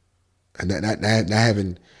discern, and not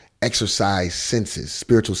having exercised senses,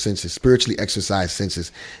 spiritually exercised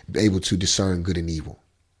senses, able to discern good and evil.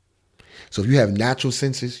 So if you have natural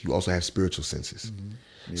senses, you also have spiritual senses.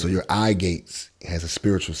 Yeah. So your eye gate has a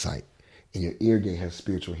spiritual sight, and your ear gate has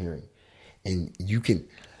spiritual hearing. And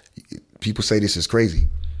people say this is crazy,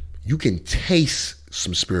 you can taste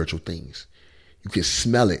some spiritual things. You can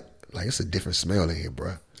smell it, like it's a different smell in here,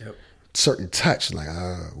 bro. Yep. Certain touch, like,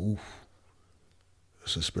 oof,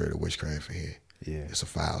 it's a spirit of witchcraft in here. Yeah. It's a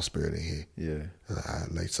foul spirit in here. Yeah.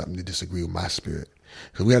 Like something to disagree with my spirit.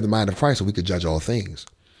 Because we have the mind of Christ, so we could judge all things.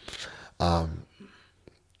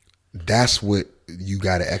 That's what you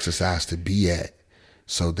got to exercise to be at,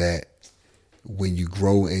 so that when you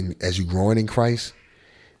grow as you're growing in Christ,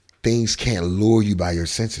 things can't lure you by your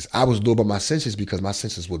senses. I was lured by my senses because my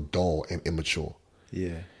senses were dull and immature.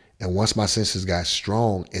 Yeah. And once my senses got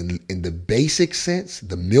strong in the basic sense,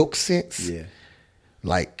 the milk sense, yeah,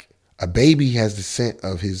 like a baby has the scent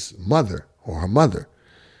of his mother or her mother.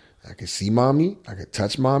 I can see mommy, I can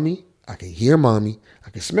touch mommy, I can hear mommy,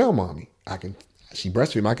 I can smell mommy, she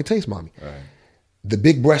breastfeeds me, I can taste mommy. Right. The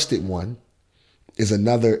big-breasted one is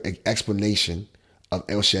another explanation of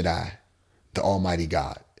El Shaddai, the Almighty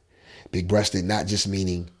God. Big-breasted not just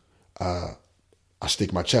meaning I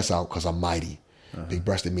stick my chest out because I'm mighty.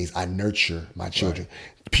 Big-breasted means I nurture my children.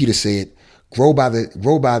 Right. Peter said, grow by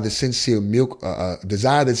the sincere milk,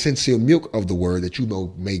 desire the sincere milk of the word, that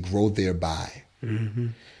you may grow thereby. Mm-hmm.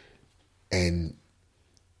 And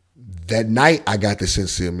that night I got the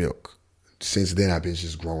sincere milk. Since then I've been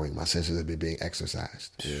just growing. My senses have been being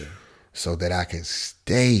exercised. Yeah. So that I can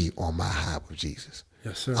stay on my high with Jesus.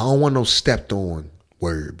 Yes, sir. I don't want no stepped on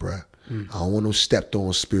word, bruh. I don't want no stepped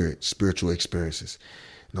on spiritual experiences.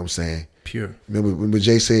 You know what I'm saying? Pure. Remember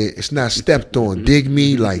Jay said, it's not stepped on. Dig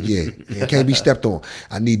me, like, yeah, it can't be stepped on.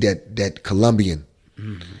 I need that Colombian.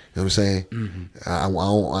 Mm-hmm. You know what I'm saying? Mm-hmm.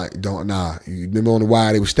 I don't. You remember on the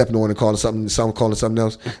wire they were stepping on and calling something, some calling something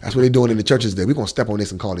else? That's what they're doing in the churches today. We're going to step on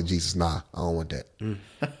this and call it Jesus. Nah, I don't want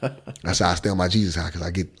that. That's how I stay on my Jesus high, because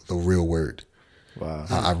I get the real word. Wow.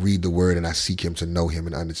 I read the word and I seek him to know him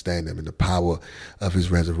and understand him, and the power of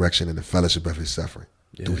his resurrection and the fellowship of his suffering.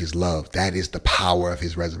 Yeah. Through his love. That is the power of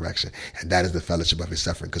his resurrection. And that is the fellowship of his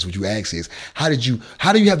suffering. Because what you ask is, how do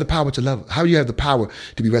you have the power to love? How do you have the power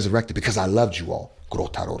to be resurrected? Because I loved you all.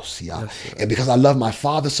 Yes, and because I love my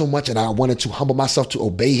Father so much, and I wanted to humble myself to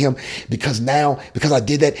obey him, because I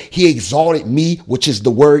did that, he exalted me, which is the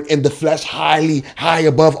word, in the flesh, high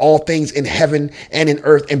above all things in heaven and in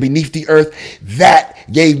earth and beneath the earth. That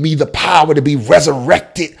gave me the power to be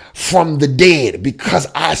resurrected from the dead, because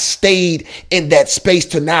I stayed in that space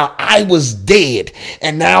till now I was dead.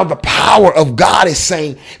 And now the power of God is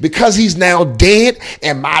saying, because he's now dead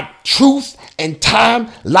and my truth and time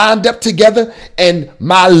lined up together, and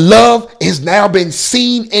my love has now been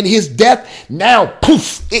seen in his death, now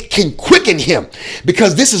poof, it can quicken him,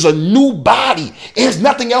 because this is a new body. It has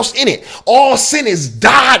nothing else in it. All sin is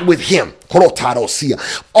died with him.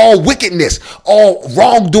 All wickedness, all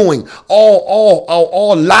wrongdoing,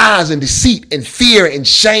 all lies and deceit and fear and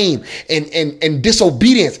shame and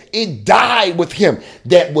disobedience, it died with him.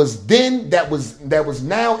 That was then, that was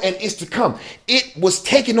now, and is to come. It was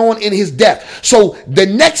taken on in his death. So the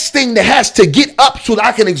next thing that has to get up so that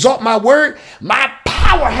I can exalt my word, my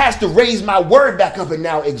power has to raise my word back up and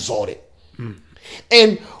now exalt it.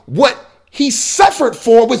 And what he suffered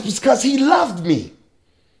for was because he loved me.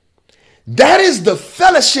 That is the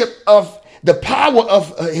fellowship of the power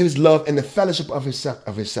of his love, and the fellowship of his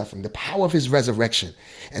suffering. The power of his resurrection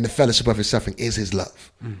and the fellowship of his suffering is his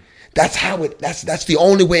love. That's how that's the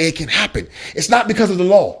only way it can happen. It's not because of the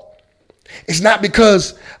law. It's not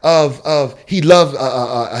because of he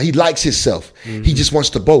likes himself. Mm-hmm. He just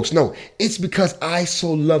wants to boast. No, it's because I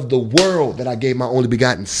so love the world that I gave my only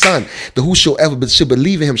begotten son, that whosoever should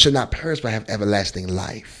believe in him should not perish but have everlasting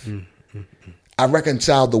life. I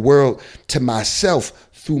reconciled the world to myself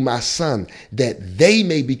through my Son, that they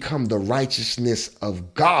may become the righteousness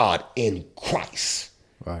of God in Christ.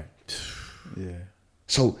 Right. Yeah.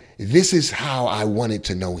 So this is how I wanted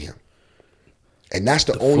to know him. And that's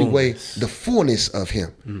the only way, the fullness of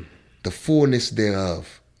him, the fullness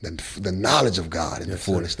thereof, the knowledge of God and the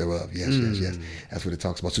fullness thereof. Yes, yes. That's what it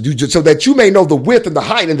talks about. So that you may know the width and the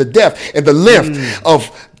height and the depth and the length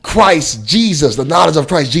of Christ Jesus, the knowledge of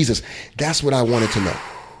Christ Jesus. That's what I wanted to know.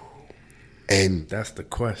 And that's the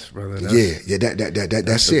quest, brother. That's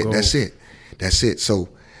it. That's it. So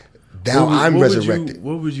now I'm resurrected.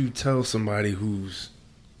 What would you tell somebody who's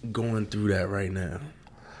going through that right now?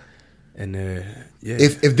 And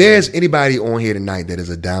if there's anybody on here tonight that is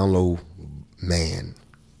a down low man,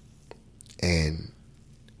 and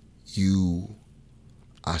you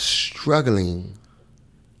are struggling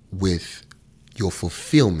with your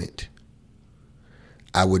fulfillment,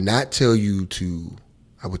 I would tell you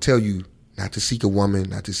not to seek a woman,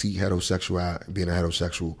 not to seek being a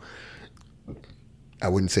heterosexual. I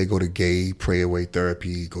wouldn't say go to gay, pray away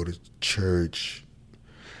therapy, go to church.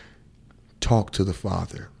 Talk to the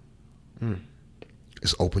Father.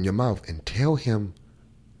 Just open your mouth and tell him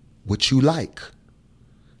what you like.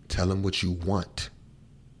 Tell him what you want.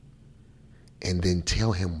 And then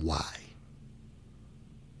tell him why.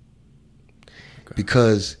 Okay.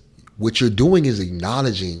 Because what you're doing is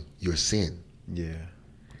acknowledging your sin. Yeah.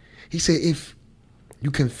 He said, if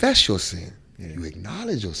you confess your sin, you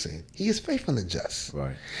acknowledge your sin, he is faithful and just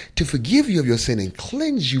to forgive you of your sin and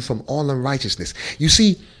cleanse you from all unrighteousness. You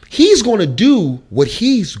see, he's going to do what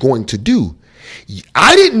he's going to do.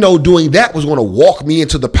 I didn't know doing that was going to walk me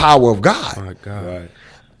into the power of God. My God. Right.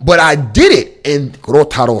 But I did it, and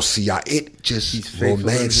it just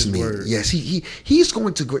romanced me. Word. Yes, he's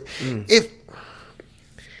going to. If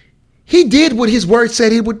he did what his word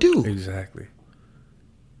said he would do. Exactly.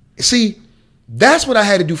 See, that's what I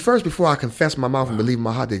had to do first before I confessed my mouth and believe in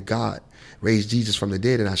my heart that God raised Jesus from the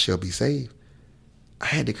dead and I shall be saved. I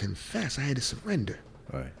had to confess. I had to surrender.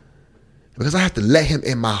 Right. Because I have to let him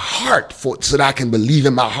in my heart so that I can believe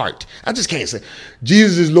in my heart. I just can't say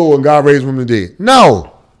Jesus is Lord and God raised him from the dead.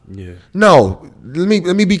 No. Yeah. No. Let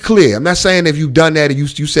me be clear. I'm not saying if you've done that and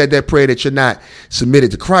you said that prayer that you're not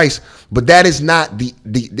submitted to Christ, but that is not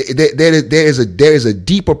there is a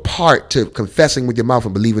deeper part to confessing with your mouth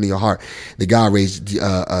and believing in your heart that God raised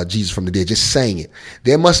Jesus from the dead. Just saying it.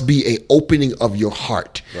 There must be an opening of your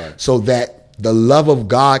heart so that the love of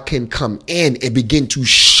God can come in and begin to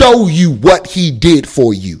show you what he did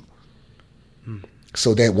for you.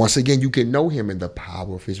 So that once again, you can know him in the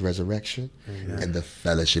power of his resurrection and the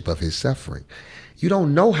fellowship of his suffering. You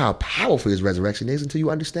don't know how powerful his resurrection is until you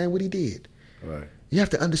understand what he did. Right. You have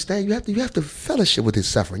to understand, you have to fellowship with his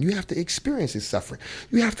suffering. You have to experience his suffering.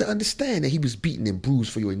 You have to understand that he was beaten and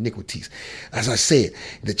bruised for your iniquities. As I said,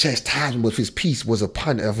 the chastisement of his peace was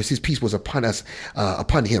upon us,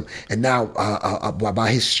 upon him. And now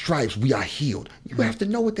by his stripes we are healed. You have to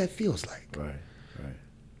know what that feels like. Right.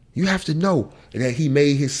 You have to know that he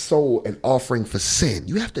made his soul an offering for sin.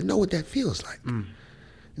 You have to know what that feels like.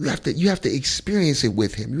 You have to experience it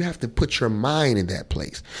with him. You have to put your mind in that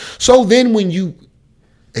place. So then when you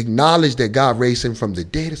acknowledge that God raised him from the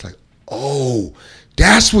dead, it's like, oh,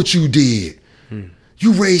 that's what you did.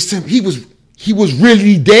 You raised him. He was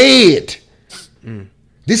really dead.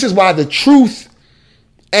 This is why the truth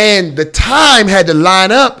and the time had to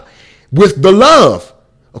line up with the love.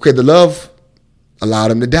 Okay, the love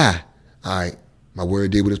allowed him to die. All right, my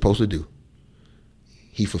word did what it's supposed to do.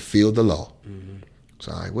 He fulfilled the law.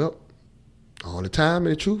 So, all right, well, all the time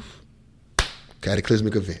and the truth,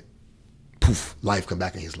 cataclysmic event. Poof, life come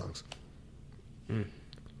back in his lungs.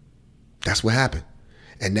 That's what happened.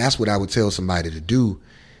 And that's what I would tell somebody to do,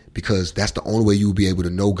 because that's the only way you'll be able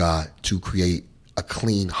to know God, to create a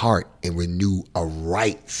clean heart and renew a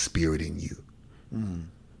right spirit in you.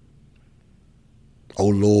 Oh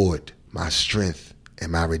Lord, my strength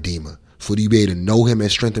and my redeemer. For you to be able to know him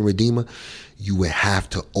as strength and redeemer, you would have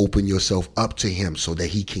to open yourself up to him so that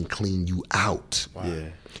he can clean you out. Wow. Yeah.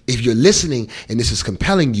 If you're listening and this is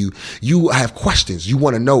compelling you, you have questions. You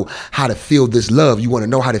want to know how to feel this love. You want to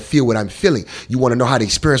know how to feel what I'm feeling. You want to know how to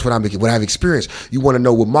experience what I've experienced. You want to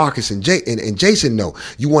know what Marcus and Jason know.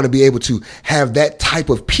 You want to be able to have that type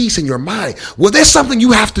of peace in your mind. Well, there's something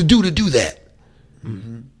you have to do that.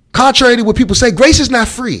 Contrary to what people say, grace is not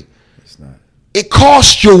free. It's not. It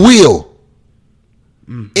costs your will.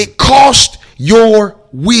 It costs your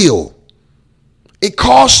will. It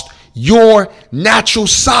costs your natural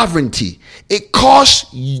sovereignty. It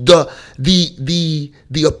costs the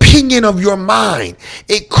opinion of your mind.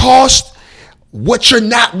 It costs what you're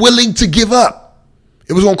not willing to give up.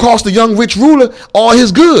 It was going to cost the young rich ruler all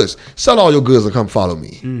his goods. Sell all your goods and come follow me.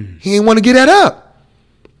 He didn't want to get that up.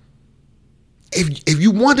 If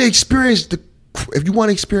you want to experience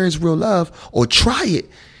real love or try it,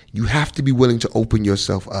 you have to be willing to open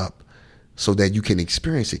yourself up so that you can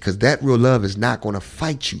experience it, because that real love is not going to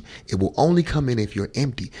fight you. It will only come in if you're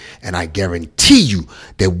empty. And I guarantee you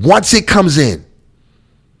that once it comes in,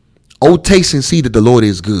 oh, taste and see that the Lord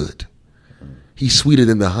is good. He's sweeter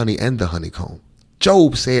than the honey and the honeycomb.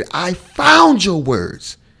 Job said, I found your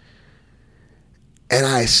words and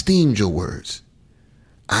I esteemed your words.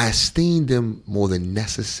 I esteemed them more than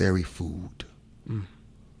necessary food.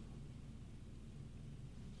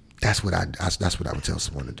 That's what I would tell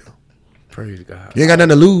someone to do. Praise God. You ain't got nothing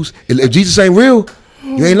to lose. If Jesus ain't real,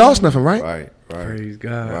 you ain't lost nothing, right? Right. Praise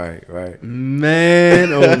God. Right.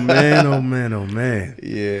 Man, oh man, oh man, oh man.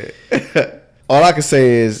 Yeah. All I can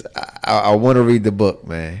say is I want to read the book,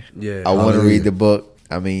 man. Yeah. I want to read the book.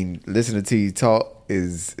 I mean, listening to you talk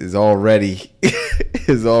is already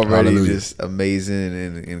Hallelujah. just amazing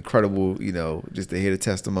and incredible, you know, just to hear the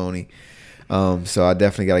testimony. So I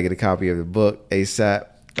definitely got to get a copy of the book ASAP.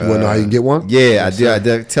 You want to know how you can get one? Yeah, I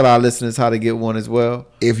do. Tell our listeners how to get one as well.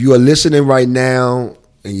 If you are listening right now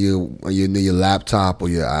and you're near your laptop or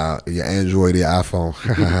your Android or your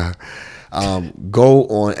iPhone, go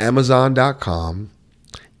on Amazon.com,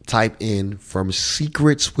 type in From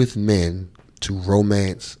Secrets with Men to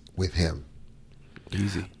Romance with Him.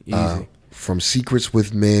 Easy. From Secrets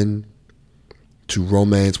with Men to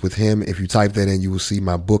Romance with Him. If you type that in, you will see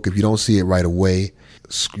my book. If you don't see it right away,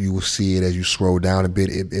 you will see it as you scroll down a bit.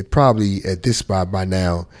 It probably at this spot by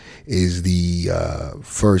now is the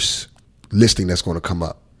first listing that's going to come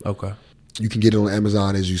up. Okay. You can get it on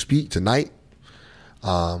Amazon as you speak tonight.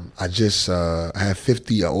 I just have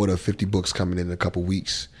 50. I order 50 books coming in a couple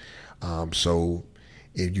weeks. So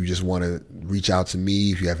if you just want to reach out to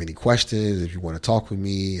me, if you have any questions, if you want to talk with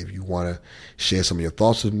me, if you want to share some of your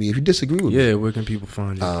thoughts with me, if you disagree with me, where can people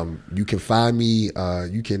find you? You can find me.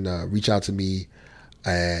 You can reach out to me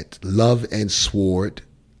at Love and Sword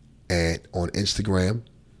on Instagram.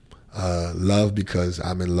 Love because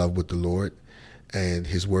I'm in love with the Lord, and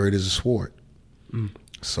His word is a sword.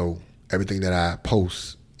 So everything that I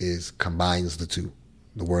post combines the two.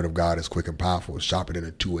 The word of God is quick and powerful. It's sharper than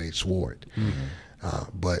a two-edged sword.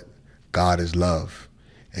 But God is love,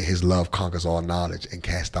 and His love conquers all knowledge and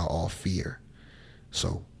casts out all fear.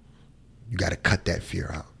 So you got to cut that fear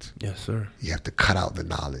out. Yes, sir. You have to cut out the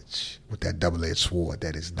knowledge with that double-edged sword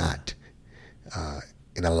that is not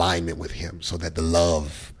in alignment with Him, so that the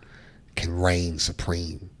love can reign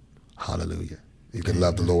supreme. Hallelujah. You can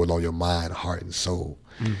love the Lord with all your mind, heart, and soul.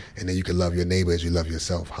 And then you can love your neighbor as you love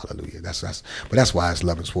yourself. Hallelujah. But that's why it's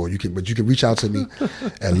Love and Sword. You can reach out to me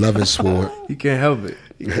at Love and Sword. You can't help it.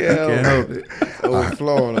 You can't help it. It's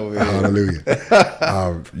overflowing over here. Hallelujah.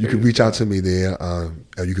 You can reach out to me there.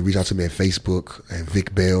 You can reach out to me at Facebook at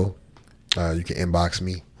Vic Bell. You can inbox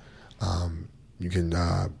me. You can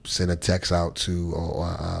send a text out to,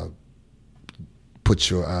 or you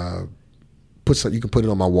can put it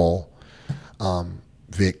on my wall.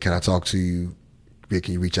 Vic, can I talk to you? Vic,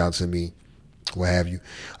 can you reach out to me? What have you?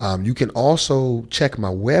 You can also check my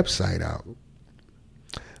website out.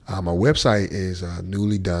 My website is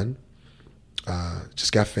newly done.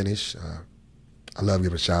 Just got finished. I love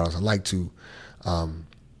giving shout outs. I like to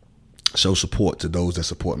show support to those that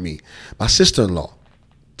support me. My sister-in-law,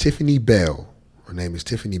 Tiffany Bell, her name is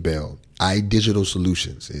Tiffany Bell, iDigital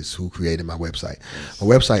Solutions is who created my website. My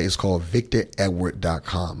website is called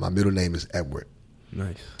VictorEdward.com. My middle name is Edward.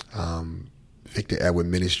 Nice. Victor Edward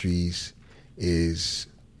Ministries is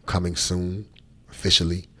coming soon,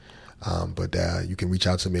 officially. But you can reach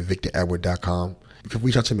out to me at VictorEdward.com. You can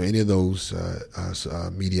reach out to me at any of those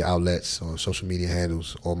media outlets or social media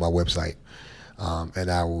handles or my website. And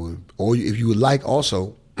I will, or if you would like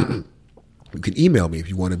also, you can email me if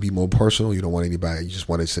you want to be more personal. You don't want anybody, you just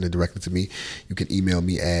want to send it directly to me. You can email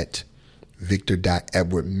me at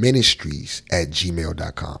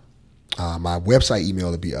victor.edwardministries@gmail.com. My website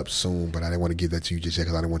email will be up soon, but I didn't want to give that to you just yet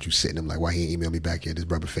because I didn't want you sitting there like, why he ain't email me back yet? This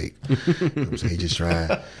brother fake. You know what I'm saying? He just trying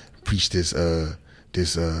to preach this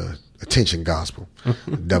attention gospel.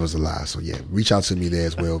 The devil's a lie. So yeah, reach out to me there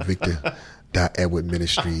as well,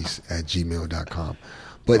 victor.edwardministries@gmail.com.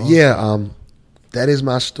 But yeah, that is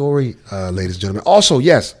my story, ladies and gentlemen. Also,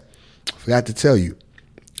 yes, I forgot to tell you,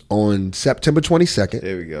 on September 22nd,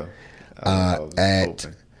 There we go.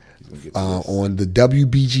 on the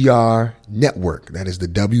WBGR network. That is the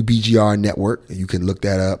WBGR network. You can look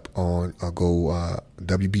that up on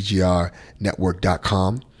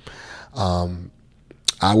WBGRnetwork.com.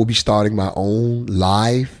 I will be starting my own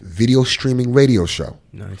live video streaming radio show.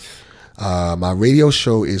 Nice. My radio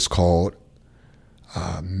show is called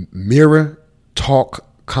Mirror Talk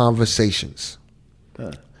Conversations.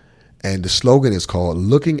 And the slogan is called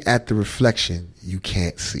Looking at the Reflection You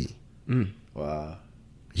Can't See. Wow.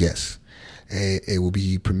 Yes. And it will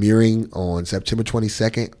be premiering on September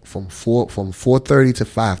 22nd from 4:30 to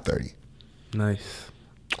 5:30. Nice.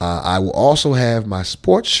 I will also have my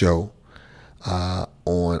sports show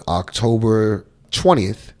on October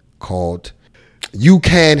 20th called You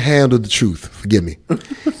Can Handle the Truth. Forgive me.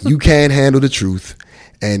 You Can Handle the Truth.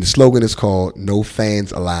 And the slogan is called No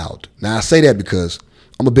Fans Allowed. Now, I say that because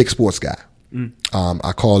I'm a big sports guy.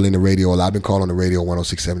 I call in the radio. I've been calling the radio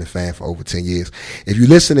 106.7 The Fan for over 10 years. If you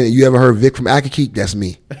listen and you ever heard Vic from Akakeek, that's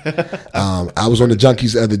me. I was on the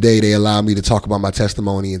Junkies the other day. They allowed me to talk about my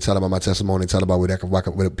testimony and tell about my testimony and tell about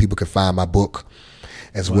where people can find my book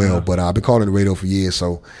as well. But I've been calling the radio for years.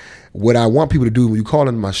 So what I want people to do when you call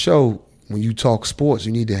into my show, when you talk sports,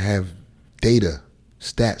 you need to have data,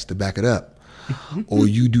 stats to back it up. Or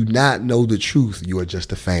you do not know the truth. You are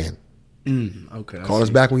just a fan. Okay. Call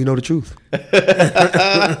us back when you know the truth.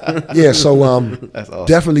 Yeah, so That's awesome.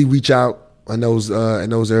 definitely reach out in those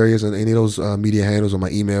areas and any of those media handles on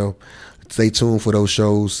my email. Stay tuned for those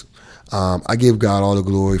shows. I give God all the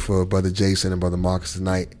glory for Brother Jason and Brother Marcus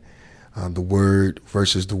tonight. The Word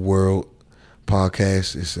versus the World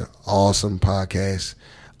podcast is an awesome podcast.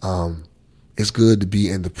 It's good to be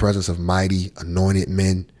in the presence of mighty, anointed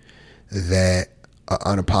men that are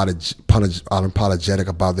unapologetic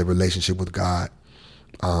about their relationship with God,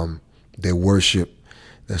 their worship,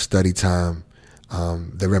 their study time,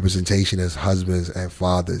 their representation as husbands and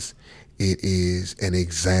fathers. It is an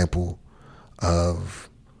example of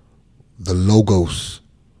the logos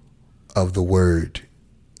of the word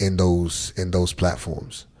in those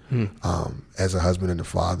platforms. As a husband and a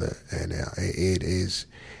father, and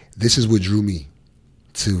this is what drew me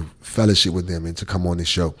to fellowship with them and to come on this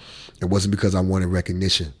show. It wasn't because I wanted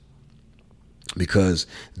recognition, because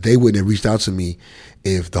they wouldn't have reached out to me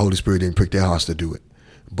if the Holy Spirit didn't prick their hearts to do it.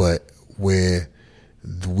 But where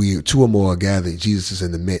we two or more are gathered, Jesus is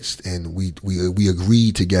in the midst, and we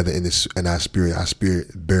agreed together in this, in our spirit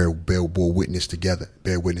bear witness together.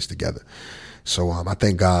 So I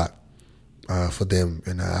thank God for them,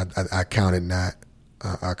 and I count it an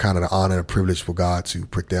honor and a privilege for God to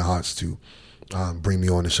prick their hearts to bring me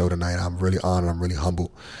on the show tonight. I'm really honored. I'm really humbled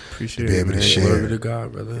Appreciate to be able to share. Glory to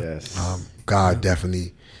God, brother. Yes. God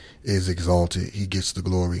definitely is exalted. He gets the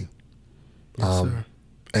glory. Yes, sir.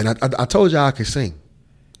 And I told y'all I could sing.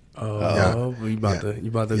 Oh, you about to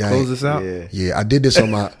Yeah. close this out? Yeah, I did this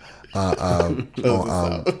on my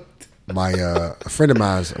my a friend of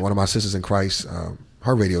mine, one of my sisters in Christ,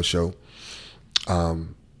 her radio show,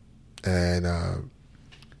 and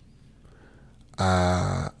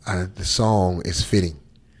the song is fitting.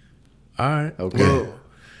 All right. Okay. Well,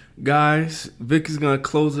 guys, Vic is gonna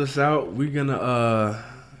close us out. We're gonna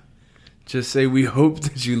just say we hope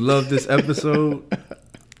that you love this episode.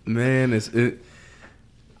 Man,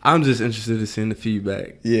 I'm just interested in seeing the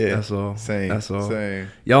feedback. Yeah. That's all. Same. That's all. Same.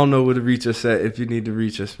 Y'all know where to reach us at if you need to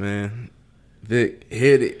reach us, man. Vic,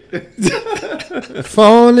 hit it.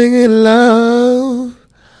 Falling in love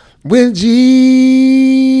with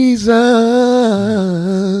Jesus.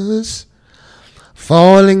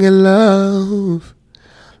 Falling in love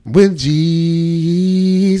with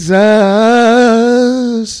Jesus.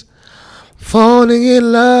 Falling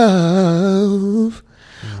in love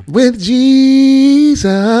with Jesus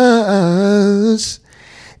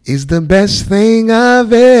is the best thing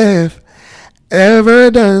I've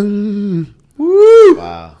ever done. Woo!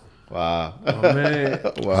 Wow. Oh, man.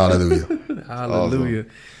 Wow. Hallelujah. Hallelujah.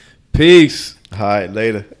 Peace. All right,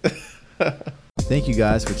 later. Thank you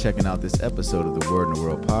guys for checking out this episode of the Word in the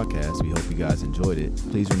World podcast. We hope you guys enjoyed it.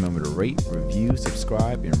 Please remember to rate, review,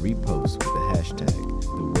 subscribe, and repost with the hashtag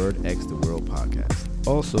 #TheWordXTheWorld podcast.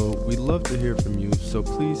 Also, we'd love to hear from you, so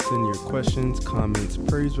please send your questions, comments,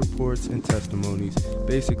 praise reports, and testimonies.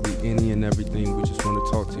 Basically, any and everything. We just want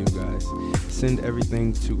to talk to you guys. Send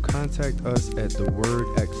everything to contact us at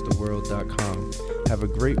thewordxtheworld.com. Have a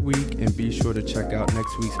great week, and be sure to check out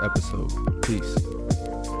next week's episode. Peace.